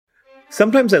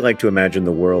Sometimes I like to imagine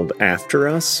the world after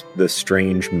us, the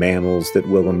strange mammals that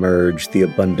will emerge, the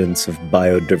abundance of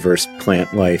biodiverse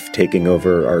plant life taking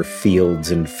over our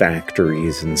fields and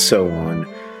factories, and so on.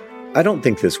 I don't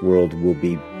think this world will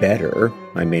be better.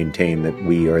 I maintain that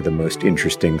we are the most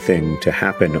interesting thing to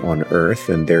happen on Earth,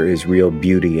 and there is real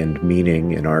beauty and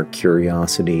meaning in our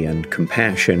curiosity and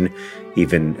compassion,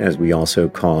 even as we also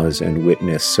cause and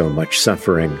witness so much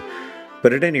suffering.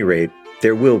 But at any rate,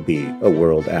 there will be a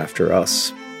world after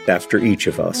us, after each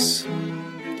of us.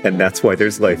 And that's why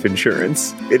there's life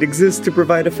insurance. It exists to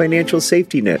provide a financial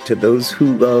safety net to those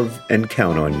who love and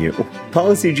count on you.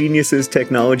 Policy Genius's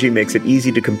technology makes it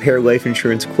easy to compare life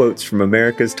insurance quotes from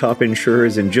America's top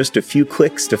insurers in just a few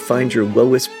clicks to find your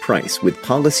lowest price. With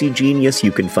Policy Genius,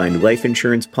 you can find life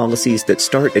insurance policies that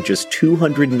start at just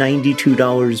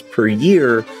 $292 per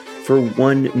year for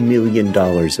 $1 million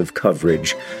of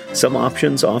coverage. Some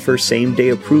options offer same-day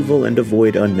approval and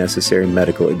avoid unnecessary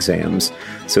medical exams.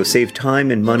 So save time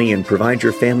and money and provide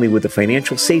your family with a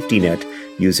financial safety net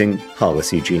using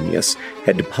Policy Genius.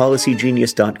 Head to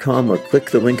policygenius.com or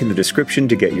click the link in the description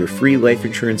to get your free life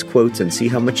insurance quotes and see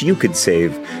how much you could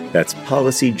save. That's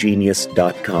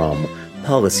policygenius.com.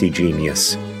 Policy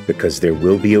Genius, because there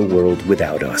will be a world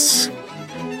without us.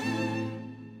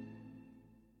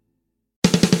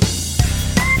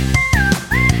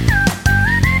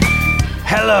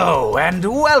 Hello, and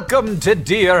welcome to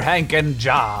Dear Hank and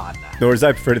John. Or as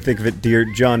I prefer to think of it, Dear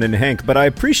John and Hank, but I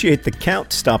appreciate the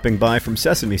Count stopping by from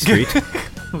Sesame Street.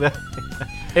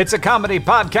 It's a comedy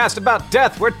podcast about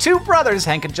death where two brothers,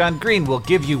 Hank and John Green, will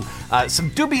give you some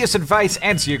dubious advice,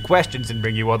 answer your questions, and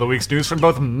bring you all the week's news from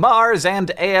both Mars and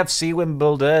AFC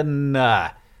Wimbledon.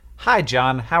 Hi,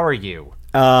 John. How are you?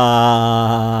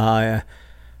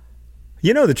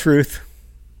 You know the truth.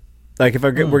 Like, if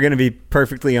we're going to be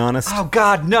perfectly honest. Oh,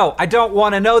 God, no. I don't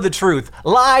want to know the truth.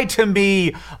 Lie to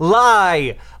me.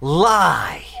 Lie.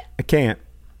 Lie. I can't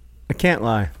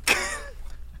lie.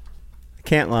 I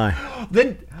can't lie.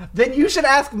 Then you should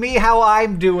ask me how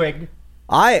I'm doing.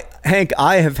 Hank,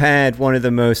 I have had one of the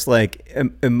most,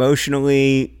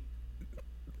 emotionally,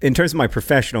 in terms of my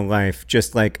professional life,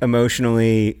 just,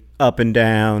 emotionally up and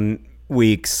down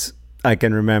weeks I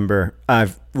can remember.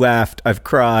 I've laughed. I've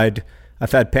cried.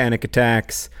 I've had panic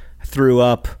attacks, threw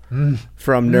up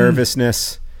from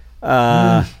nervousness.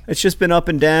 It's just been up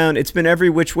and down. It's been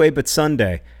every which way but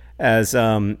Sunday, as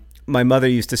my mother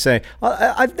used to say.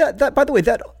 By the way,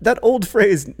 that old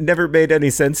phrase never made any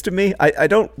sense to me. I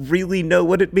don't really know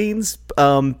what it means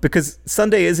because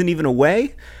Sunday isn't even a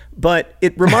way, but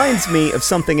it reminds me of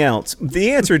something else. The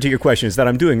answer to your question is that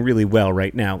I'm doing really well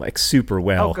right now, super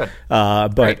well. Oh, good.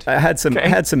 But Great. I had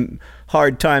some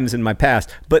hard times in my past.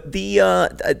 But I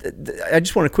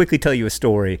just want to quickly tell you a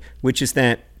story, which is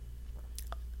that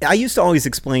I used to always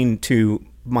explain to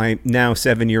my now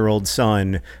 7-year-old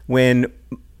son when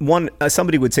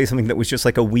somebody would say something that was just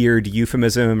a weird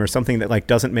euphemism or something that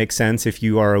doesn't make sense if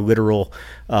you are a literal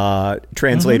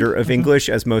translator of English,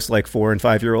 as most 4 and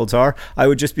 5-year-olds are. I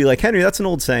would just be like, Henry, that's an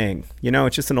old saying.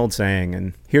 It's just an old saying,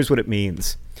 and here's what it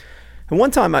means. And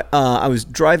one time I was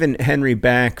driving Henry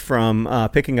back from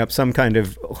picking up some kind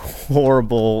of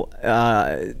horrible,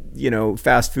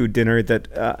 fast food dinner that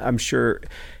I'm sure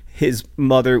his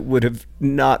mother would have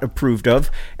not approved of.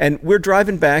 And we're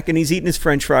driving back, and he's eating his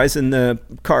French fries in the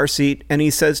car seat, and he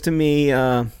says to me,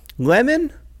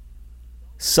 lemon,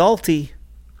 salty,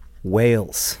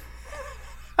 whales.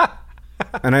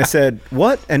 And I said,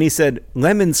 what? And he said,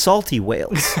 lemon, salty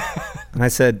whales. And I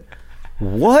said,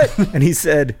 what? And he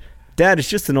said, Dad, it's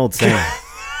just an old saying.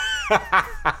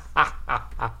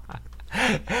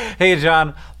 Hey,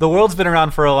 John, the world's been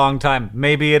around for a long time.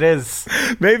 Maybe it is.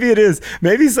 Maybe it is.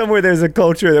 Maybe somewhere there's a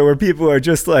culture where people are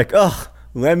just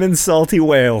lemon, salty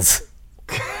whales.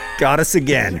 Got us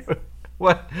again.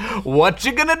 What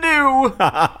you gonna do?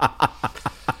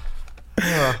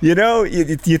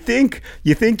 You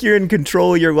think you're in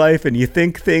control of your life and you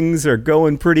think things are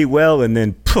going pretty well, and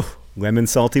then poof, lemon,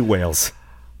 salty whales.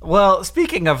 Well,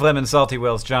 speaking of lemon salty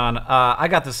whales, John, I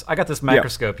got this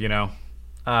microscope,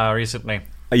 recently.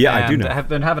 Yeah, I do know. I have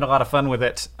been having a lot of fun with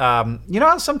it. You know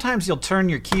how sometimes you'll turn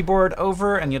your keyboard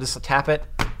over and you'll just tap it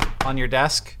on your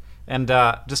desk and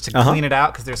just to clean it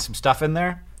out because there's some stuff in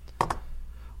there?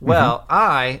 Well,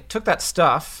 I took that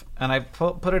stuff and I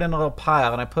put it in a little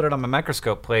pile and I put it on my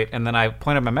microscope plate and then I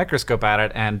pointed my microscope at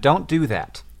it, and don't do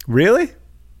that. Really?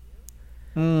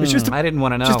 It's just I didn't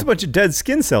want to know. Just a bunch of dead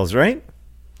skin cells, right?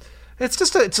 It's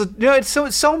just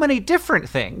it's so many different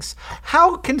things.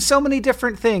 How can so many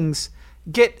different things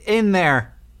get in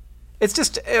there? It's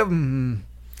just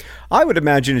I would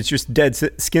imagine it's just dead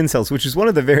skin cells, which is one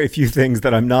of the very few things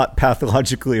that I'm not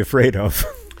pathologically afraid of.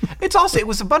 It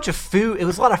was a bunch of food. It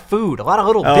was a lot of food, a lot of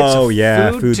little bits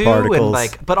of food too, particles.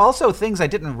 And but also things I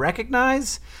didn't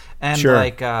recognize, and sure.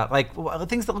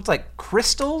 things that looked like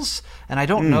crystals, and I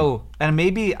don't know, and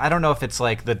maybe I don't know if it's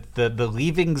like the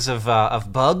leavings of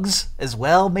bugs as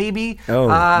well, maybe. Oh,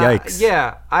 yikes!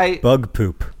 Yeah, bug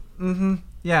poop. Mm-hmm.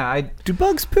 Yeah, do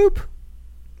bugs poop?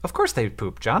 Of course they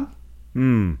poop, John.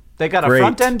 They got a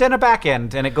front end and a back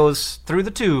end, and it goes through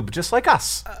the tube just like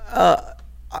us.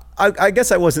 I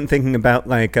guess I wasn't thinking about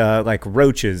like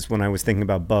roaches when I was thinking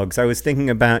about bugs. I was thinking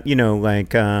about,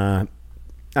 I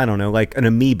don't know, like an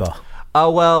amoeba.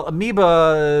 Oh, well,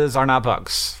 amoebas are not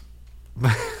bugs.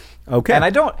 Okay. And I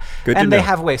don't. Good and to they know.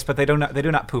 have waste, but they do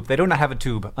not poop. They do not have a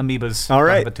tube. Amoebas. All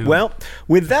right. Don't have a tube. Well,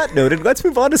 with that noted, let's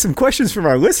move on to some questions from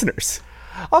our listeners.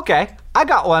 Okay, I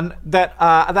got one that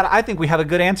I think we have a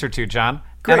good answer to, John.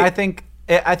 Great. And I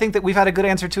think that we've had a good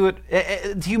answer to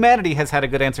it. Humanity has had a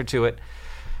good answer to it.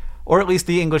 Or at least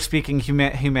the English-speaking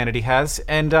humanity has,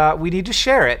 and we need to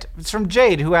share it. It's from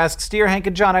Jade, who asks, Dear Hank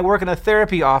and John, I work in a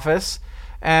therapy office,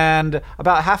 and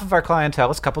about half of our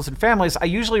clientele is couples and families. I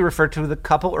usually refer to the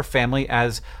couple or family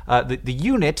as the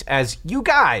unit as you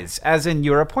guys, as in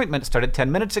your appointment started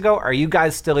 10 minutes ago. Are you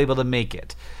guys still able to make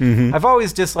it? Mm-hmm. I've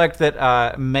always disliked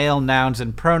that male nouns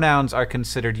and pronouns are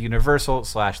considered universal /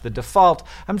 the default.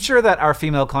 I'm sure that our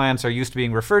female clients are used to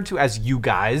being referred to as you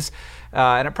guys,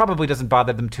 and it probably doesn't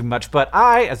bother them too much. But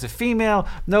I, as a female,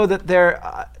 know that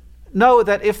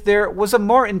if there was a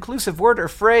more inclusive word or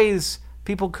phrase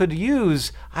people could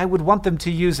use, I would want them to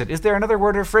use it. Is there another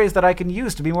word or phrase that I can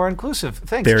use to be more inclusive?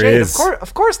 Thanks, there Jade. is.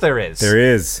 Of course there is. There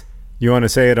is. You want to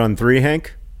say it on 3,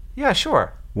 Hank? Yeah,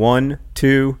 sure. 1,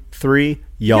 2, 3.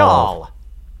 Y'all.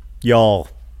 Y'all.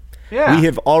 Yeah. We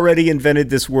have already invented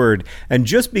this word, and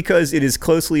just because it is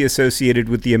closely associated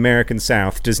with the American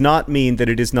South does not mean that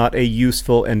it is not a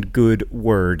useful and good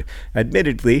word.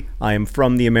 Admittedly, I am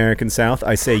from the American South.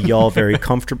 I say y'all very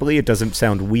comfortably. It doesn't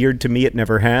sound weird to me. It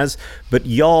never has. But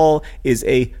y'all is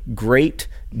a great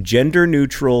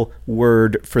gender-neutral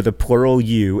word for the plural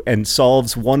you, and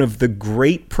solves one of the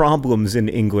great problems in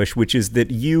English, which is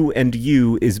that you and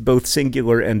you is both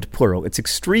singular and plural. It's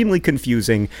extremely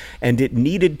confusing, and it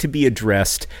needed to be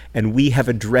addressed, and we have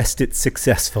addressed it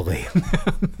successfully.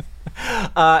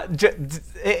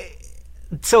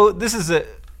 So this is an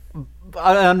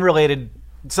unrelated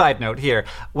side note here.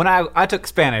 When I took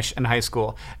Spanish in high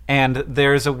school, and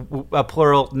there's a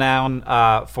plural noun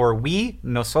for we,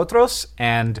 nosotros,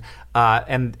 and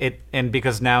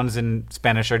because nouns in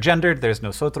Spanish are gendered, there's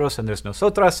nosotros and there's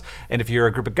nosotras. And if you're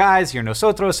a group of guys, you're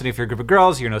nosotros, and if you're a group of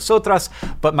girls, you're nosotras.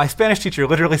 But my Spanish teacher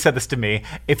literally said this to me: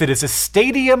 if it is a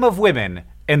stadium of women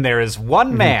and there is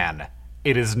one man,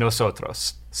 it is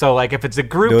nosotros. So like if it's a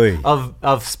group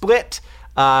of split.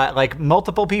 Like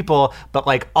multiple people, but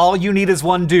like all you need is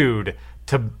one dude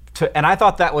to and I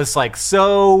thought that was like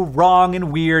so wrong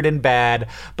and weird and bad,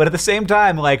 but at the same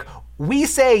time, like we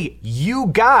say you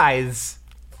guys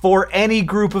for any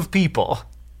group of people.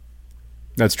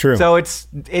 That's true. So it's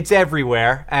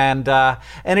everywhere, and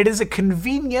it is a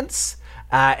convenience,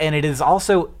 and it is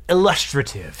also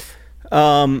illustrative.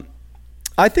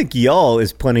 I think y'all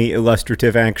is plenty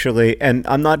illustrative, actually, and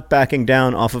I'm not backing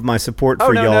down off of my support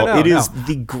for y'all. No, it is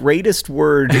the greatest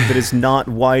word that is not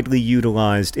widely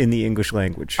utilized in the English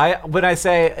language. When I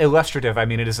say illustrative, I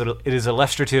mean it is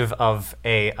illustrative of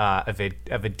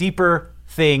a deeper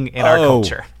thing in our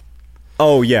culture.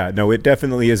 Oh yeah, no, it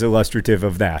definitely is illustrative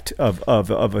of that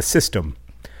of a system.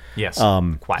 Yes.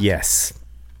 Quite. Yes.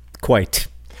 Quite.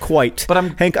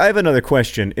 But Hank, I have another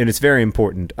question, and it's very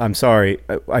important. I'm sorry.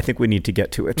 I think we need to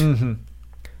get to it. Mm-hmm.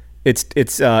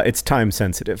 It's time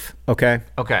sensitive. Okay.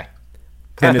 Okay.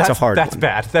 And it's a hard one. That's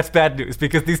bad. That's bad news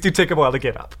because these do take a while to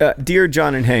get up. Dear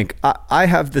John and Hank, I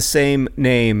have the same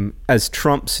name as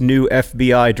Trump's new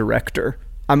FBI director.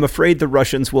 I'm afraid the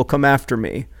Russians will come after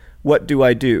me. What do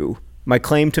I do? My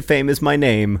claim to fame is my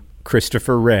name,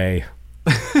 Christopher Wray.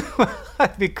 I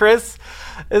mean, Chris,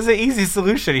 there's an easy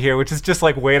solution here, which is just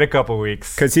like wait a couple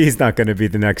weeks. Because he's not going to be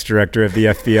the next director of the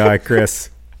FBI,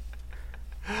 Chris.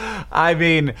 I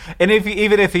mean, and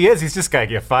even if he is, he's just going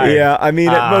to get fired. Yeah, I mean,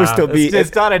 at most he'll be...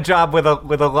 It's not a job with a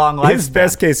long lifespan. His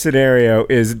best case scenario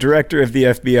is director of the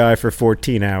FBI for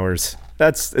 14 hours.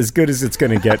 That's as good as it's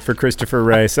going to get for Christopher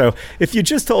Wray. So if you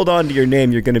just hold on to your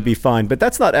name, you're going to be fine. But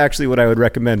that's not actually what I would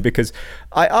recommend, because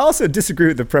I also disagree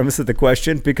with the premise of the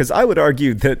question, because I would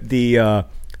argue that the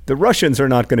Russians are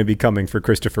not going to be coming for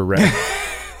Christopher Wray.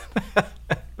 I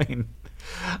mean,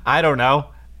 I don't know.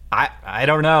 I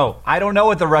don't know. I don't know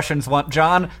what the Russians want,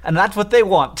 John, and that's what they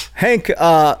want. Hank,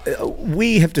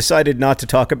 we have decided not to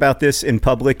talk about this in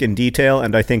public in detail,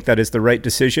 and I think that is the right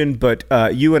decision. But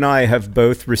you and I have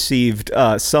both received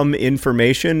some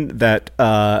information that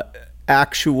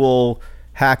actual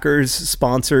hackers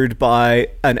sponsored by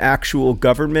an actual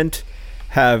government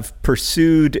have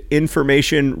pursued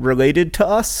information related to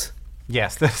us.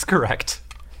 Yes, that's correct.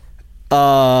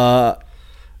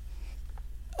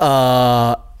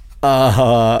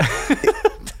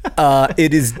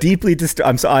 It is deeply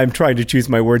I'm trying to choose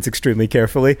my words extremely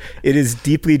carefully. It is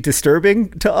deeply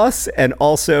disturbing to us, and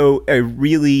also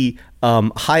really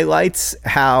highlights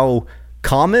how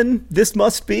common this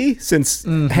must be, since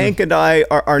Hank and I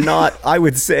are not, I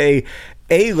would say,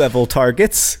 A-level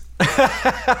targets.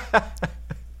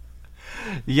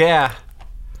 Yeah.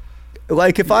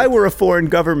 Like, if I were a foreign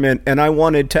government and I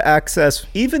wanted to access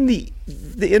even the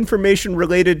information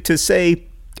related to, say,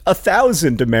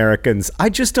 1,000 Americans, I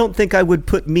just don't think I would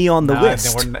put me on the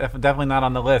list. We're definitely not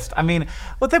on the list. I mean,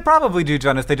 what they probably do,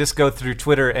 John, is they just go through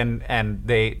Twitter and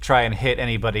they try and hit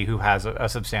anybody who has a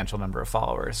substantial number of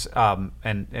followers. And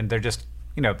they're just,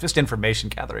 just information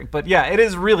gathering. But yeah, it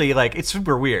is really, like, it's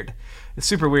super weird. It's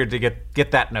super weird to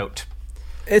get that note.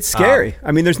 It's scary.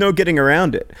 I mean, there's no getting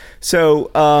around it.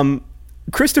 So,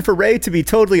 Christopher Wray, to be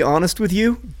totally honest with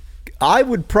you, I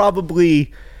would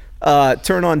probably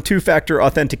turn on two-factor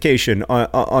authentication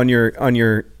on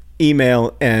your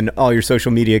email and all your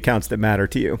social media accounts that matter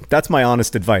to you. That's my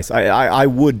honest advice. I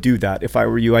would do that if I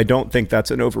were you. I don't think that's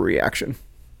an overreaction.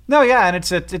 No, yeah, and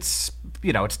it's it's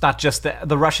not just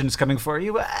the Russians coming for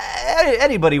you.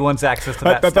 Anybody wants access to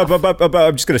that stuff.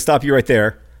 I'm just going to stop you right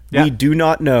there. Yeah. We do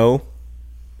not know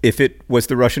if it was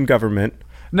the Russian government.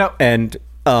 No. And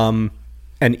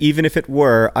even if it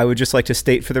were, I would just like to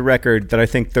state for the record that I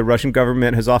think the Russian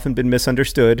government has often been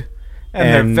misunderstood.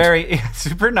 And they're very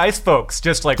super nice folks,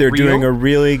 just like they're doing a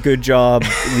really good job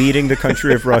leading the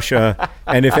country of Russia.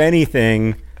 And if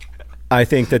anything, I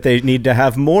think that they need to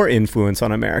have more influence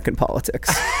on American politics.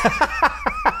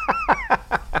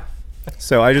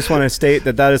 So I just want to state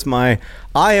that is I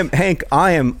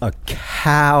am a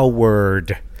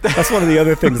coward. That's one of the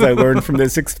other things I learned from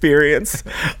this experience.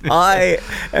 I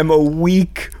am a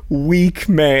weak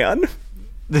man.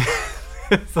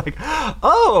 It's like,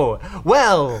 oh,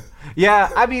 well,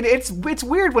 yeah. I mean, it's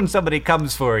weird when somebody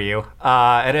comes for you,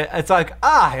 and it's like,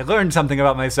 I learned something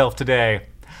about myself today.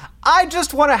 I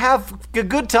just want to have a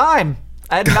good time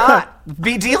and not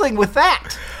be dealing with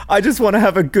that. I just want to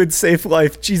have a good, safe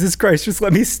life. Jesus Christ, just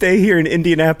let me stay here in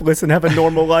Indianapolis and have a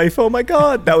normal life. Oh my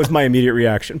God. That was my immediate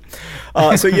reaction.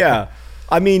 So yeah,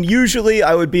 I mean, usually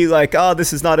I would be like,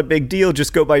 this is not a big deal.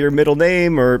 Just go by your middle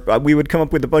name, or we would come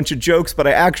up with a bunch of jokes. But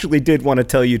I actually did want to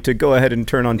tell you to go ahead and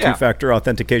turn on two-factor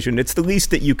authentication. It's the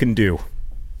least that you can do.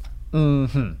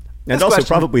 Mm-hmm. And also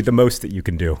probably the most that you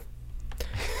can do.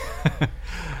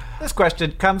 This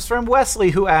question comes from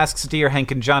Wesley, who asks, Dear Hank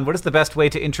and John, what is the best way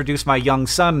to introduce my young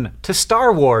son to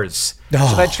Star Wars?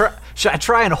 Oh. Should I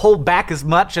try and hold back as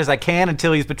much as I can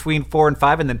until he's between 4 and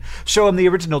 5 and then show him the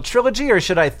original trilogy? Or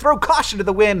should I throw caution to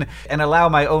the wind and allow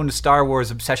my own Star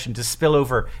Wars obsession to spill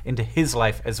over into his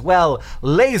life as well?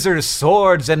 Lasers,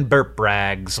 swords, and burp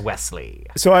brags, Wesley.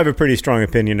 So I have a pretty strong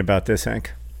opinion about this,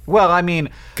 Hank. Well, I mean...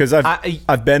 Because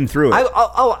I've been through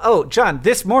it. John,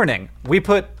 this morning we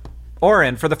put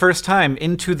Oren, for the first time,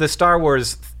 into the Star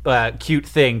Wars cute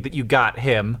thing that you got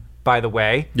him, by the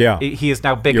way. Yeah. He is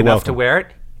now big enough to wear it.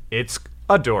 It's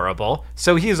adorable.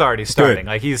 So he's already starting.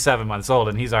 Good. Like, he's 7 months old,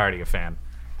 and he's already a fan.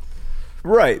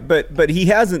 Right, but he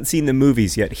hasn't seen the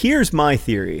movies yet. Here's my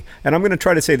theory, and I'm going to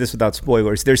try to say this without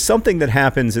spoilers. There's something that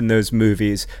happens in those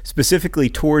movies, specifically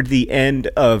toward the end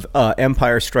of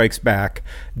Empire Strikes Back,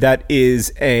 that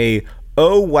is a,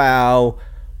 oh, wow,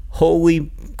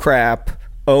 holy crap,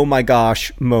 oh my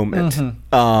gosh moment.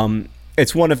 Mm-hmm.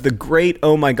 It's one of the great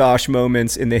oh my gosh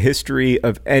moments in the history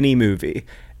of any movie.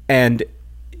 And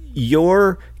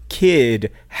your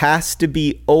kid has to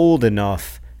be old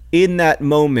enough in that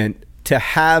moment to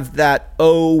have that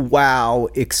oh wow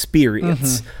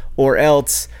experience, or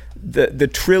else the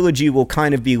trilogy will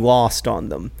kind of be lost on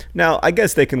them. Now, I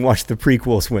guess they can watch the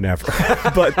prequels whenever,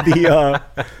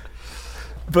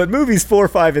 but movies 4,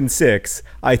 5, and 6,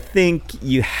 I think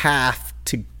you have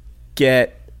to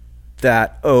get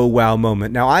that oh wow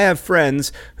moment. Now I have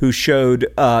friends who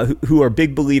showed who are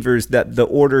big believers that the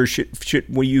order should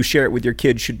when you share it with your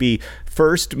kids should be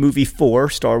first movie 4,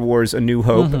 Star Wars: A New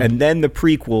Hope, and then the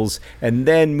prequels, and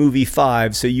then movie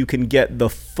 5, so you can get the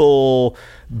full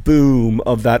boom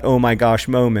of that oh my gosh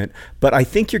moment. But I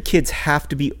think your kids have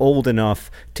to be old enough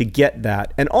to get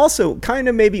that, and also kind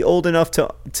of maybe old enough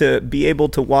to be able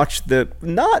to watch the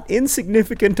not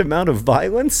insignificant amount of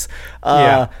violence.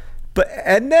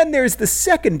 And then there's the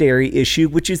secondary issue,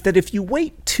 which is that if you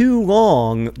wait too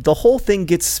long, the whole thing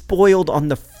gets spoiled on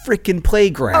the frickin'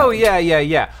 playground. Oh,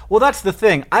 yeah. Well, that's the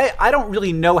thing. I don't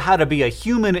really know how to be a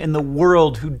human in the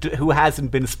world who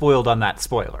hasn't been spoiled on that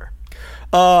spoiler.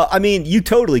 I mean, you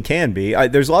totally can be.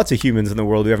 There's lots of humans in the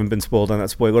world who haven't been spoiled on that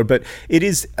spoiler, but it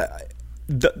is...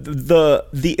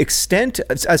 The extent,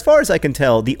 as far as I can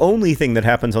tell, the only thing that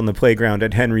happens on the playground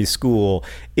at Henry's school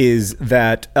is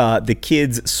that the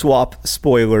kids swap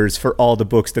spoilers for all the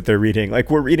books that they're reading. Like,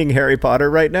 we're reading Harry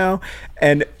Potter right now,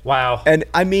 and wow. And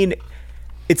I mean,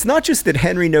 it's not just that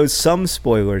Henry knows some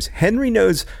spoilers. Henry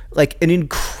knows like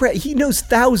he knows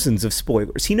thousands of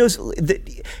spoilers. He knows that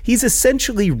he's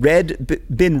essentially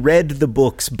been read the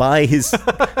books by his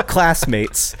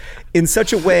classmates in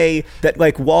such a way that,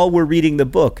 like, while we're reading the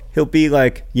book, he'll be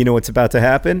like, you know what's about to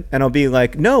happen? And I'll be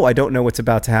like, no, I don't know what's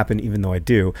about to happen, even though I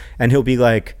do. And he'll be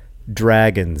like,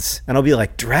 dragons. And I'll be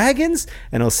like, dragons?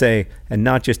 And he'll say, and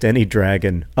not just any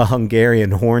dragon, a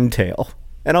Hungarian horntail.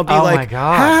 And I'll be like, my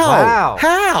God. How? Wow.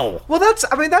 How? Well, that's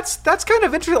kind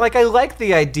of interesting. Like, I like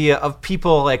the idea of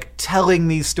people like telling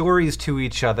these stories to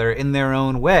each other in their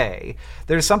own way.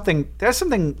 There's something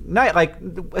nice, like,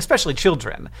 especially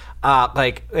children,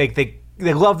 like they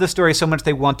love the story so much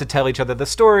they want to tell each other the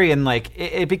story, and like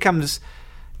it becomes,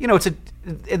 you know,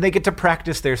 and they get to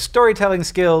practice their storytelling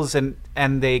skills, and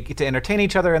they get to entertain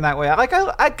each other in that way.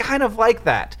 I kind of like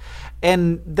that.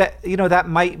 And that, you know, that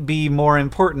might be more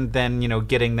important than, you know,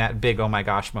 getting that big oh my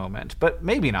gosh moment, but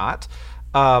maybe not.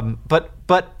 But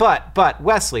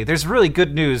Wesley, there's really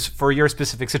good news for your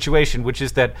specific situation, which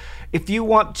is that if you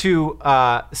want to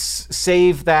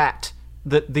save that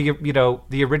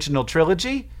the original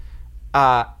trilogy,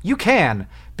 you can,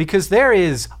 because there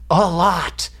is a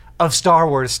lot of Star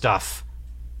Wars stuff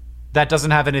that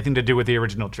doesn't have anything to do with the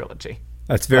original trilogy.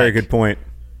 That's a very good point.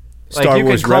 Star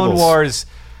Wars Clone Wars.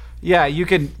 Yeah, you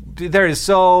can. There is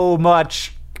so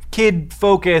much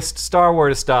kid-focused Star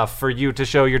Wars stuff for you to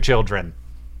show your children.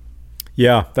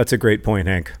 Yeah, that's a great point,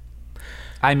 Hank.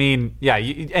 I mean, yeah,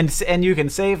 and you can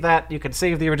save that. You can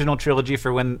save the original trilogy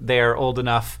for when they're old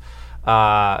enough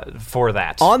for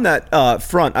that. On that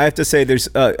front, I have to say there's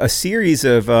a series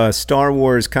of Star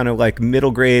Wars kind of like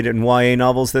middle grade and YA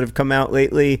novels that have come out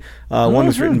lately. One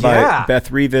was written by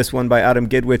Beth Revis, one by Adam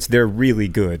Gidwitz. They're really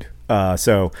good.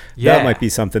 So that might be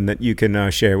something that you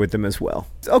can share with them as well.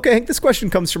 Okay, Hank, this question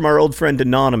comes from our old friend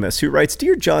Anonymous, who writes,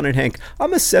 Dear John and Hank,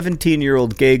 I'm a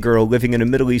 17-year-old gay girl living in a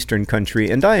Middle Eastern country,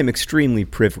 and I am extremely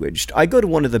privileged. I go to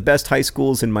one of the best high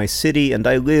schools in my city, and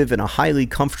I live in a highly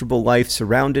comfortable life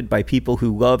surrounded by people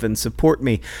who love and support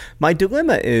me. My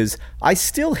dilemma is, I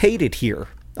still hate it here.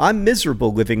 I'm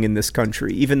miserable living in this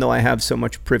country, even though I have so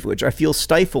much privilege. I feel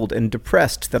stifled and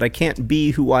depressed that I can't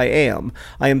be who I am.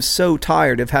 I am so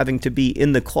tired of having to be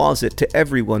in the closet to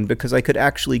everyone because I could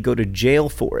actually go to jail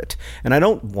for it. And I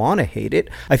don't want to hate it.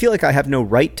 I feel like I have no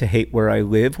right to hate where I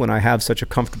live when I have such a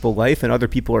comfortable life and other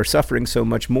people are suffering so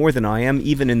much more than I am,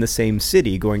 even in the same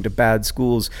city, going to bad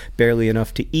schools, barely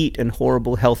enough to eat, and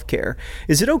horrible health care.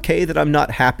 Is it okay that I'm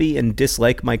not happy and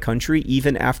dislike my country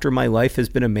even after my life has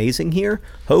been amazing here?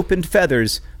 Hope and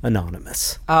Feathers,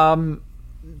 Anonymous.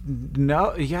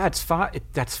 No, yeah, it's fine.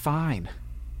 That's fine.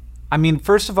 I mean,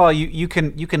 first of all, you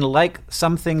can like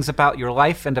some things about your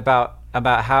life and about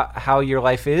how your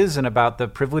life is and about the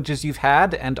privileges you've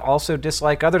had, and also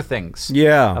dislike other things.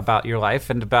 Yeah. About your life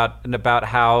and about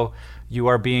how you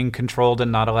are being controlled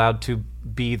and not allowed to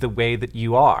be the way that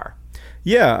you are.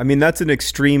 Yeah, I mean, that's an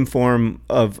extreme form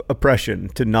of oppression,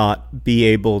 to not be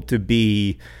able to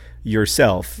be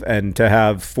yourself and to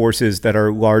have forces that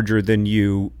are larger than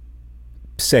you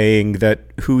saying that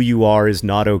who you are is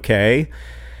not okay,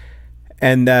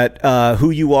 and that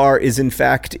who you are is in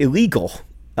fact illegal,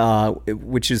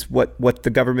 which is what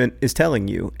the government is telling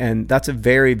you. And that's a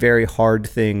very, very hard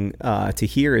thing to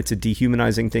hear. It's a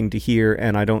dehumanizing thing to hear,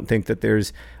 and I don't think that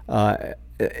there's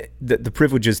the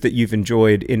privileges that you've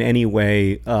enjoyed in any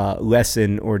way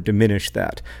lessen or diminish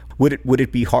that. Would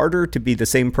it be harder to be the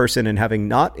same person and having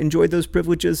not enjoyed those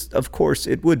privileges? Of course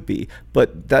it would be,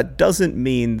 but that doesn't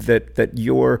mean that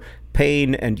your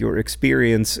pain and your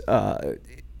experience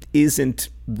isn't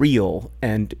real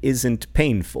and isn't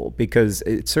painful, because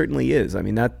it certainly is. I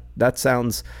mean, that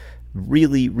sounds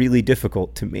really, really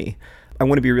difficult to me. I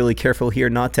want to be really careful here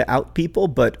not to out people,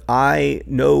 but I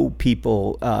know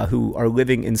people who are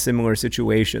living in similar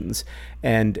situations,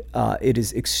 and it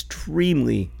is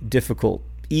extremely difficult,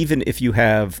 even if you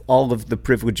have all of the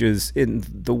privileges in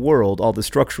the world, all the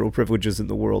structural privileges in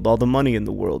the world, all the money in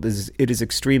the world. It is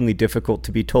extremely difficult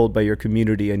to be told by your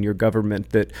community and your government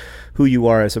that who you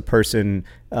are as a person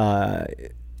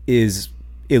is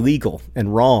illegal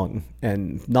and wrong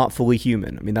and not fully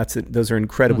human. I mean, those are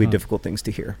incredibly difficult things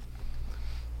to hear.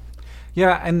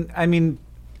 Yeah, and I mean,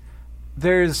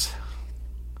 there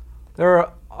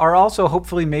are also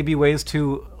hopefully maybe ways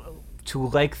to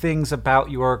like things about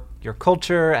your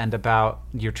culture and about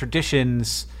your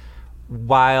traditions,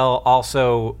 while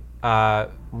also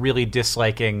really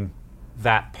disliking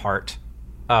that part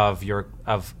of your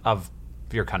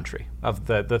country, of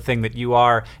the thing that you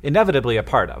are inevitably a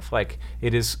part of. Like,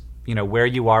 it is, where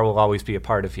you are will always be a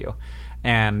part of you,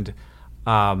 and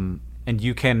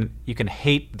you can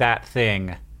hate that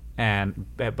thing,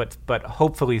 but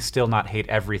hopefully still not hate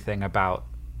everything about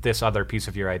this other piece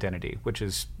of your identity, which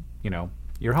is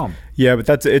your home. Yeah,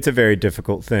 but it's a very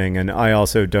difficult thing, and I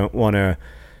also don't want to.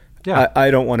 Yeah. I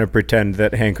don't want to pretend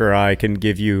that Hank or I can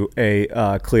give you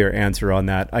a clear answer on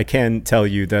that. I can tell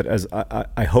you that, as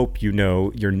I hope you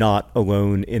know, you're not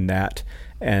alone in that,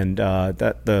 and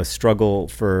that the struggle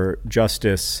for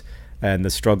justice and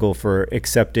the struggle for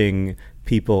accepting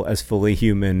people as fully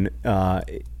human,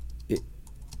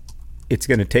 it's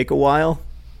going to take a while.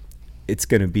 It's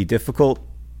going to be difficult,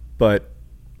 but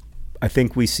I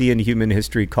think we see in human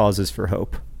history causes for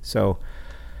hope. So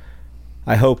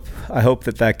I hope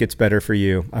that gets better for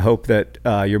you. I hope that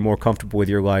you're more comfortable with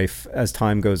your life as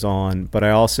time goes on. But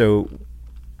I also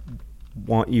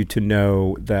want you to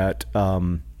know that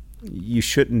you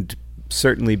shouldn't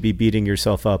certainly be beating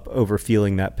yourself up over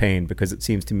feeling that pain, because it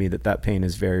seems to me that pain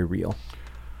is very real.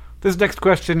 This next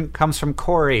question comes from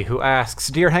Corey, who asks,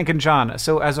 Dear Hank and John,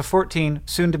 so as a 14,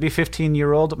 soon-to-be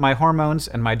 15-year-old, my hormones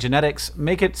and my genetics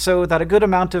make it so that a good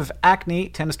amount of acne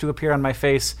tends to appear on my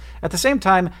face. At the same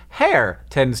time, hair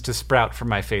tends to sprout from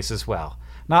my face as well.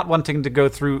 Not wanting to go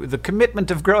through the commitment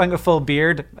of growing a full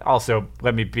beard, also,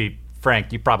 let me be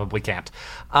frank, you probably can't.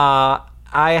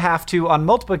 I have to, on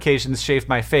multiple occasions, shave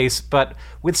my face, but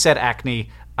with said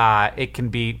acne, it can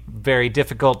be very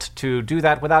difficult to do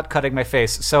that without cutting my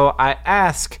face. So I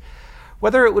ask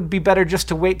whether it would be better just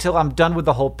to wait till I'm done with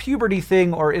the whole puberty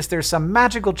thing, or is there some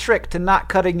magical trick to not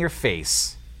cutting your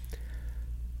face?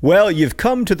 Well, you've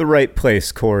come to the right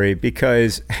place, Corey,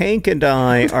 because Hank and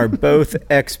I are both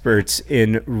experts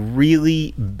in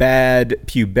really bad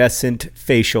pubescent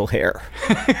facial hair.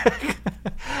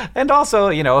 And also,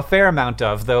 a fair amount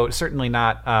of, though certainly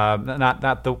not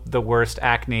the worst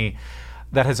acne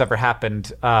that has ever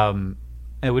happened,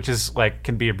 which is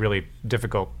can be a really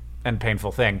difficult and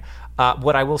painful thing.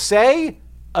 What I will say,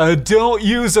 don't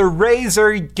use a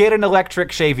razor, get an electric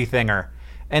shavy thinger.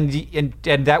 And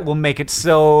that will make it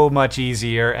so much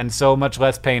easier and so much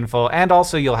less painful. And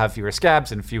also you'll have fewer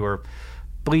scabs and fewer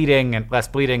bleeding and less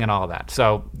bleeding and all of that.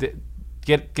 So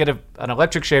get an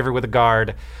electric shaver with a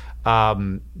guard.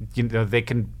 Over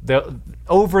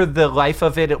the life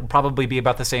of it will probably be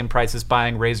about the same price as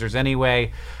buying razors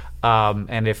anyway.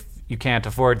 And if you can't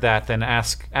afford that, then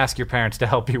ask your parents to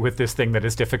help you with this thing that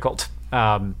is difficult.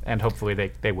 And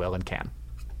hopefully they will and can.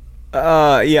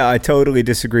 Yeah, I totally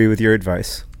disagree with your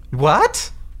advice.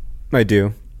 What? I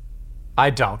do. I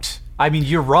don't. I mean,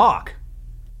 you're wrong.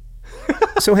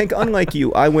 So, Hank, unlike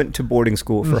you, I went to boarding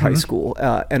school for high school.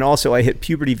 And also I hit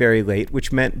puberty very late,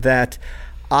 which meant that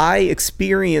I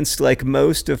experienced, like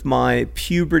most of my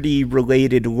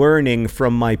puberty-related learning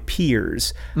from my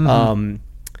peers. There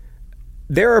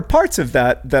are parts of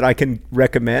that I can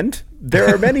recommend.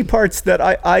 There are many parts that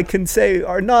I can say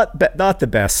are not the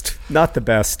best.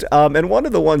 And one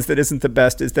of the ones that isn't the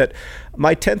best is that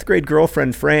my 10th grade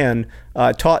girlfriend, Fran,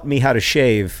 taught me how to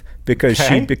shave because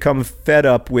she'd become fed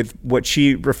up with what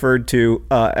she referred to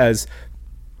as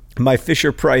my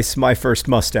Fisher-Price, my first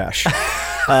mustache.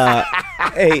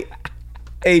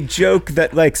 A joke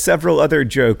that, like several other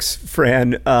jokes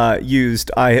Fran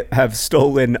used, I have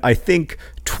stolen, I think,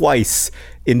 twice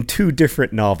in 2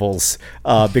 different novels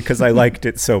because I liked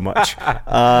it so much.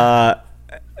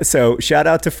 So shout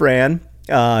out to Fran.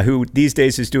 who these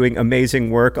days is doing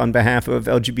amazing work on behalf of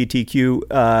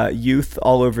LGBTQ youth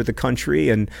all over the country,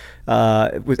 and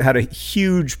had a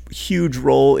huge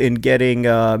role in getting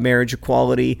marriage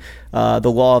equality,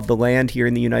 the law of the land here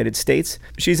in the United States.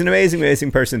 She's an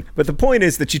amazing person. But the point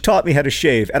is that she taught me how to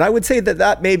shave, and I would say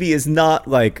that maybe is not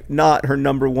her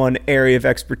number one area of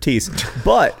expertise,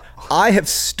 but I have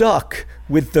stuck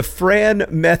with the Fran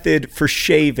method for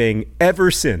shaving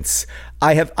ever since.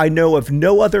 I know of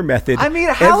no other method. I mean,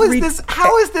 how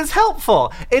is this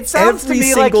helpful? It sounds to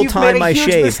me like you've made a huge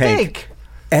mistake. Hank,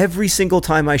 every single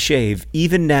time I shave,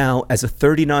 even now as a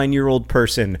 39-year-old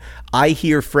person, I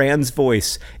hear Fran's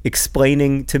voice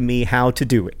explaining to me how to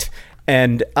do it.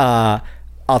 And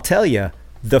I'll tell you,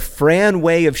 the Fran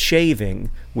way of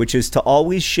shaving, which is to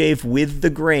always shave with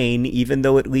the grain, even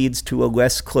though it leads to a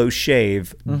less close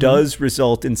shave, does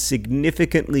result in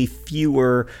significantly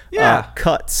fewer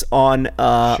cuts on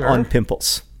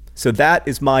pimples. So that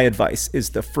is my advice, is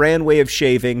the Fran way of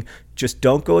shaving. Just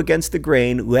don't go against the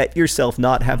grain. Let yourself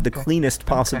not have the cleanest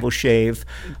possible shave,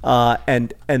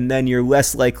 and then you're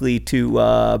less likely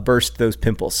to burst those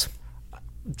pimples.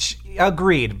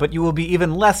 Agreed, but you will be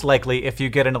even less likely if you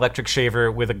get an electric shaver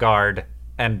with a guard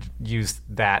and use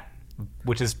that,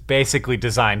 which is basically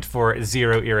designed for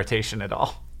zero irritation at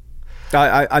all.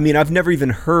 I mean, I've never even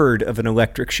heard of an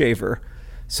electric shaver,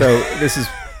 so this is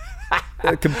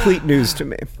complete news to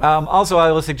me. Also,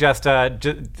 I will suggest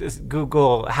just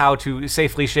Google how to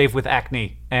safely shave with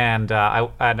acne, and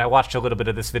I watched a little bit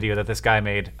of this video that this guy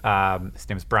made. His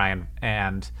name is Brian,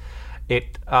 and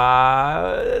it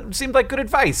seemed like good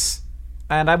advice.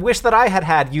 And I wish that I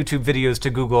had YouTube videos to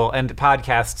Google and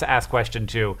podcasts to ask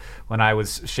questions to when I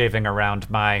was shaving around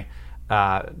my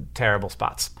terrible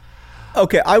spots.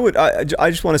 Okay, I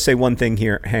just want to say one thing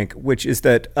here, Hank, which is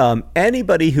that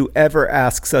anybody who ever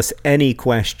asks us any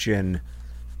question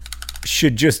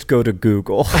should just go to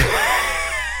Google.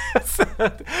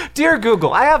 Dear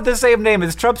Google, I have the same name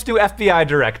as Trump's new FBI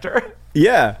director.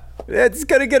 Yeah, it's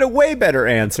going to get a way better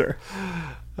answer.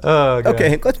 Oh, God. Okay,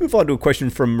 Hank, let's move on to a question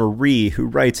from Marie, who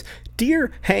writes,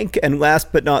 "Dear Hank, and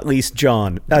last but not least,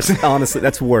 John." That's honestly,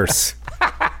 that's worse.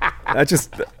 I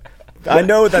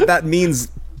know that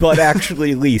means but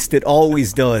actually least. It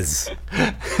always does.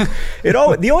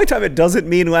 The only time it doesn't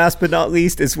mean last but not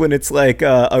least is when it's like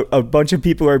a bunch of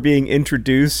people are being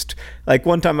introduced. Like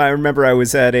one time I remember I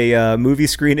was at a movie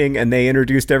screening and they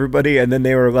introduced everybody, and then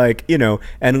they were like,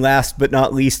 and last but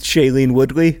not least, Shailene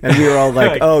Woodley. And we were all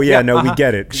like, we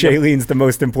get it. Shailene's the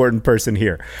most important person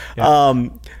here. Yeah.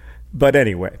 But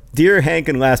anyway, dear Hank,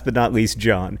 and last but not least,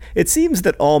 John, it seems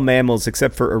that all mammals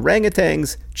except for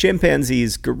orangutans,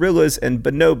 chimpanzees, gorillas, and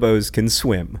bonobos can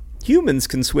swim. Humans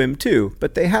can swim too,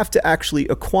 but they have to actually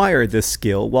acquire this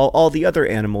skill, while all the other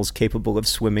animals capable of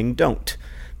swimming don't.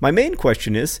 My main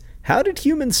question is, how did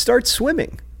humans start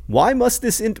swimming? What must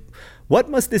this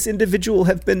individual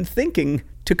have been thinking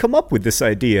to come up with this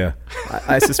idea?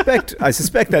 I suspect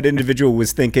that individual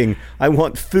was thinking, I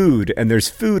want food, and there's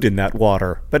food in that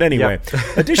water. But anyway,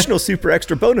 additional super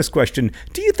extra bonus question.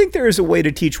 Do you think there is a way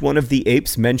to teach one of the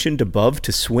apes mentioned above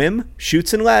to swim?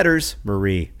 Chutes and ladders,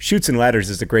 Marie. Chutes and ladders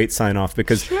is a great sign-off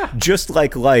because just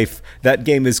like life, that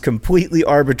game is completely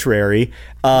arbitrary.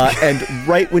 And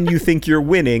right when you think you're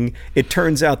winning, it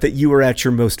turns out that you are at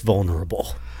your most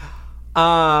vulnerable.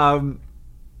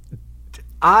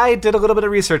 I did a little bit of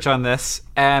research on this,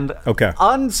 and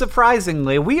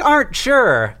unsurprisingly, we aren't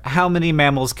sure how many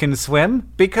mammals can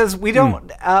swim because we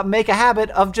don't make a habit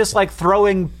of just like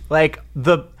throwing like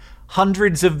the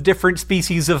hundreds of different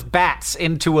species of bats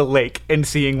into a lake and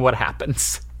seeing what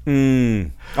happens.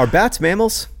 Are bats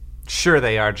mammals? Sure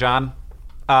they are, John.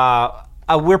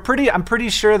 I'm pretty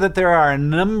sure that there are a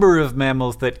number of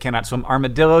mammals that cannot swim.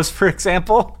 Armadillos, for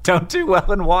example, don't do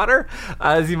well in water,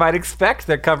 as you might expect.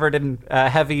 They're covered in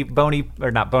heavy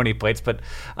not bony plates, but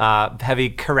heavy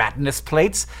keratinous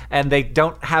plates, and they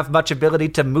don't have much ability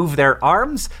to move their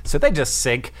arms, so they just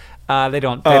sink. They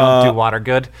don't do water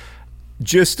good.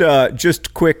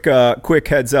 Just quick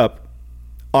heads up.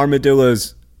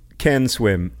 Armadillos can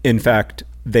swim. In fact,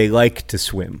 they like to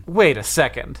swim. Wait a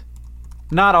second.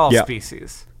 Not all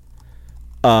species.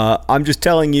 I'm just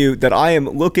telling you that I am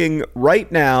looking right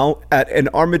now at an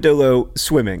armadillo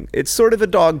swimming. It's sort of a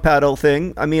dog paddle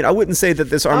thing. I mean, I wouldn't say that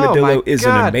this armadillo is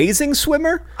an amazing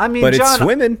swimmer, but John, it's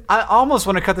swimming. I almost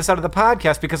want to cut this out of the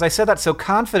podcast because I said that so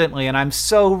confidently and I'm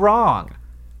so wrong.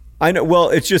 I know.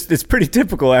 Well, it's pretty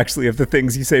typical, actually, of the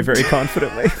things you say very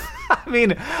confidently. I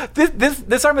mean,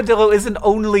 this armadillo isn't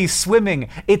only swimming,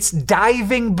 it's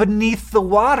diving beneath the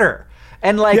water.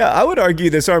 And I would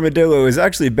argue this armadillo is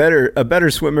actually a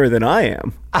better swimmer than I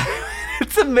am.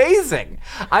 It's amazing.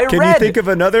 Can you think of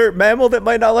another mammal that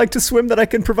might not like to swim that I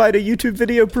can provide a YouTube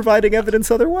video providing evidence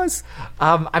otherwise?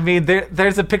 I mean,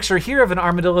 there's a picture here of an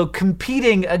armadillo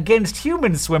competing against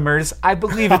human swimmers. I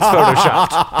believe it's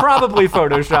photoshopped. Probably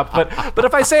photoshopped. But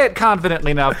if I say it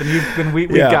confidently enough, then we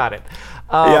got it.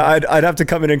 I'd have to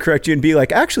come in and correct you and be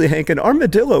like, actually, Hank, an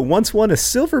armadillo once won a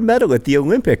silver medal at the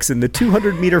Olympics in the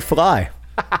 200-meter fly.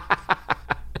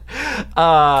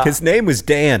 His name was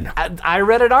Dan. I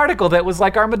read an article that was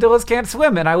like armadillos can't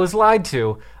swim, and I was lied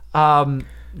to. Hey,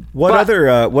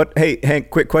 Hank,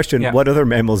 quick question. Yeah. What other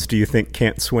mammals do you think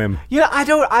can't swim?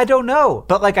 I don't know.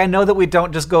 But like, I know that we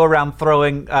don't just go around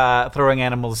throwing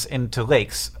animals into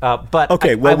lakes. But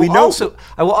okay, I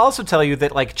will also tell you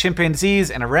that like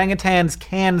chimpanzees and orangutans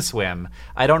can swim.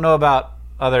 I don't know about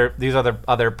these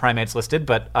other primates listed,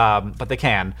 but they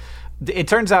can. It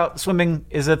turns out swimming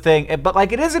is a thing, but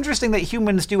like it is interesting that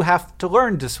humans do have to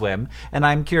learn to swim, and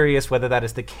I'm curious whether that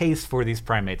is the case for these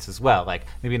primates as well. Like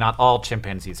maybe not all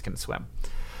chimpanzees can swim,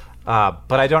 but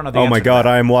I don't know the answer. Oh my God,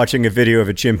 I am watching a video of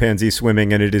a chimpanzee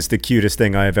swimming, and it is the cutest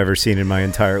thing I have ever seen in my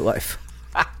entire life.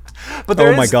 But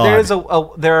there is a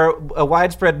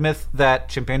widespread myth that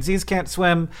chimpanzees can't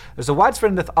swim. There's a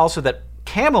widespread myth also that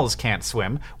camels can't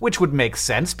swim, which would make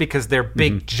sense because they're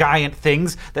big, giant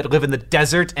things that live in the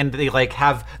desert and they like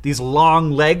have these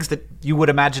long legs that you would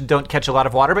imagine don't catch a lot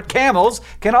of water, but camels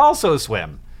can also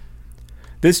swim.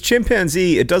 This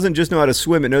chimpanzee, it doesn't just know how to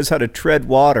swim, it knows how to tread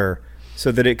water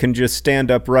so that it can just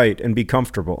stand upright and be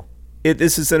comfortable.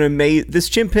 This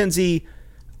chimpanzee,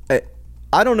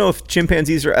 I don't know if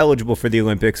chimpanzees are eligible for the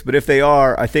Olympics, but if they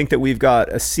are, I think that we've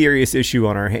got a serious issue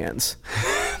on our hands.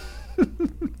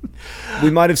 We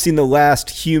might have seen the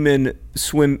last human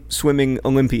swimming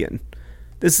Olympian.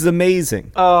 This is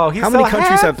amazing. Oh, he's so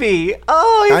happy.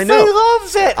 Oh, he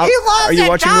loves it. He loves it. Are you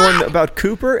watching one about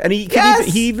Cooper? And he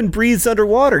even breathes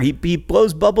underwater. He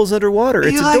blows bubbles underwater.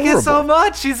 It's adorable. You like it so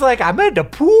much. He's like, I'm in the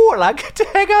pool. I get to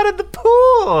hang out in the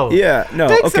pool. Yeah. No.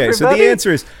 Thanks, okay. everybody.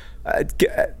 So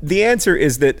the answer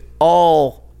is that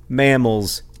all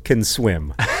mammals can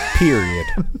swim. Period.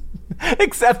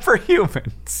 Except for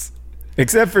humans.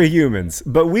 Except for humans.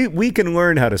 But we can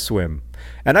learn how to swim.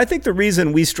 And I think the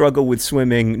reason we struggle with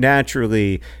swimming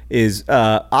naturally is,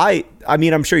 I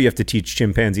mean, I'm sure you have to teach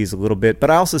chimpanzees a little bit, but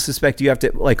I also suspect you have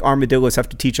to, like armadillos have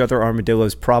to teach other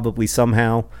armadillos probably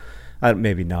somehow.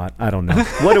 Maybe not. I don't know.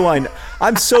 What do I know?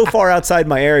 I'm so far outside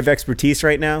my area of expertise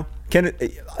right now.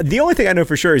 The only thing I know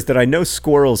for sure is that I know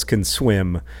squirrels can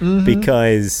swim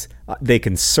because they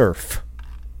can surf.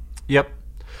 Yep.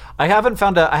 I haven't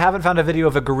found a video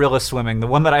of a gorilla swimming. The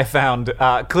one that I found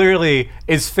clearly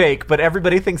is fake, but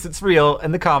everybody thinks it's real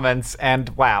in the comments, and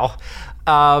wow.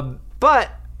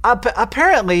 But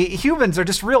apparently humans are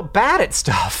just real bad at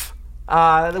stuff.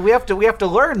 We have to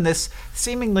learn this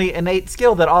seemingly innate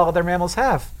skill that all other mammals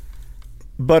have.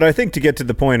 But I think to get to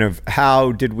the point of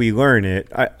how did we learn it,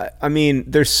 I mean,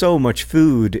 there's so much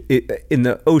food in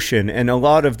the ocean, and a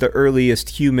lot of the earliest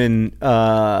human,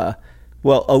 a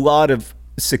lot of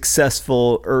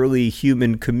successful early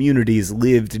human communities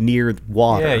lived near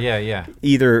water. Yeah.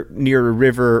 Either near a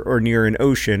river or near an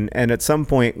ocean. And at some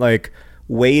point, like,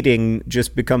 wading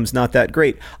just becomes not that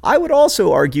great. I would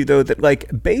also argue, though, that,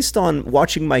 like, based on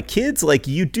watching my kids, like,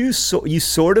 you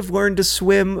sort of learn to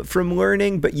swim from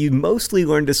learning, but you mostly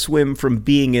learn to swim from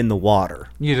being in the water.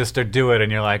 You just do it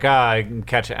and you're like, I'm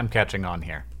catching on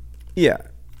here. Yeah.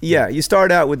 You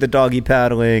start out with the doggy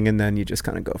paddling and then you just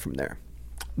kind of go from there.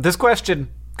 This question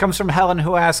comes from Helen,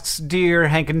 who asks, Dear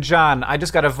Hank and John, I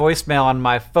just got a voicemail on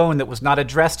my phone that was not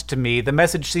addressed to me. The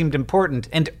message seemed important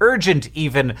and urgent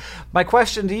even. My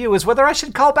question to you is whether I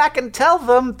should call back and tell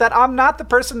them that I'm not the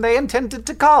person they intended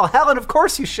to call. Helen, of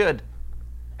course you should.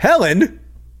 Helen?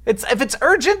 If it's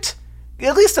urgent,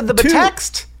 at least in the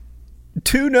text.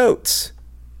 2 notes.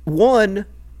 1,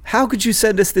 how could you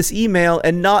send us this email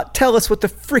and not tell us what the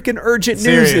freaking urgent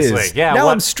news is? Yeah, now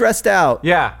I'm stressed out.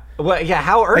 Yeah. Well, yeah.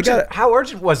 How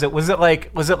urgent was it? Was it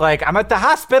like I'm at the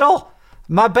hospital?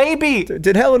 My baby.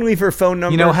 Did Helen leave her phone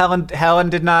number? You know, Helen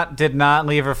did not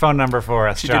leave her phone number for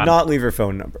us. She John. did not leave her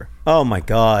phone number. Oh my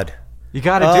God. You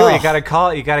got to do it. You got to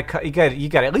call. You got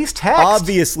to at least text.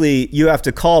 Obviously, you have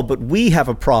to call, but we have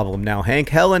a problem now, Hank.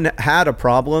 Helen had a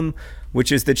problem, which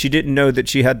is that she didn't know that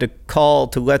she had to call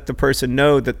to let the person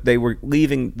know that they were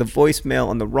leaving the voicemail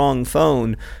on the wrong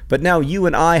phone. But now you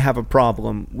and I have a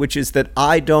problem, which is that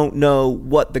I don't know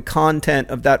what the content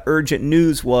of that urgent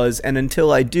news was, and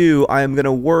until I do, I am going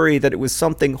to worry that it was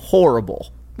something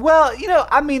horrible. Well,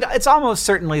 I mean, it's almost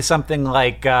certainly something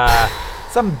like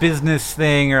some business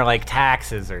thing or like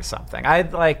taxes or something.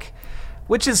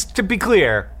 which is, to be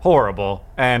clear, horrible.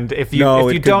 And if you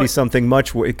it could be something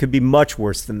much worse. It could be much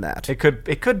worse than that. It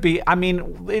could be. I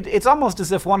mean, it's almost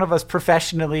as if one of us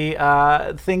professionally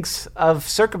thinks of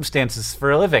circumstances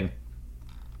for a living.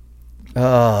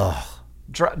 Oh,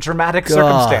 dramatic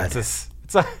circumstances.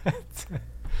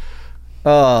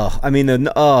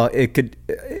 It could.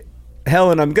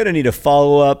 Helen, I'm going to need a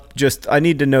follow-up. I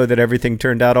need to know that everything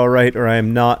turned out all right, or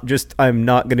I'm not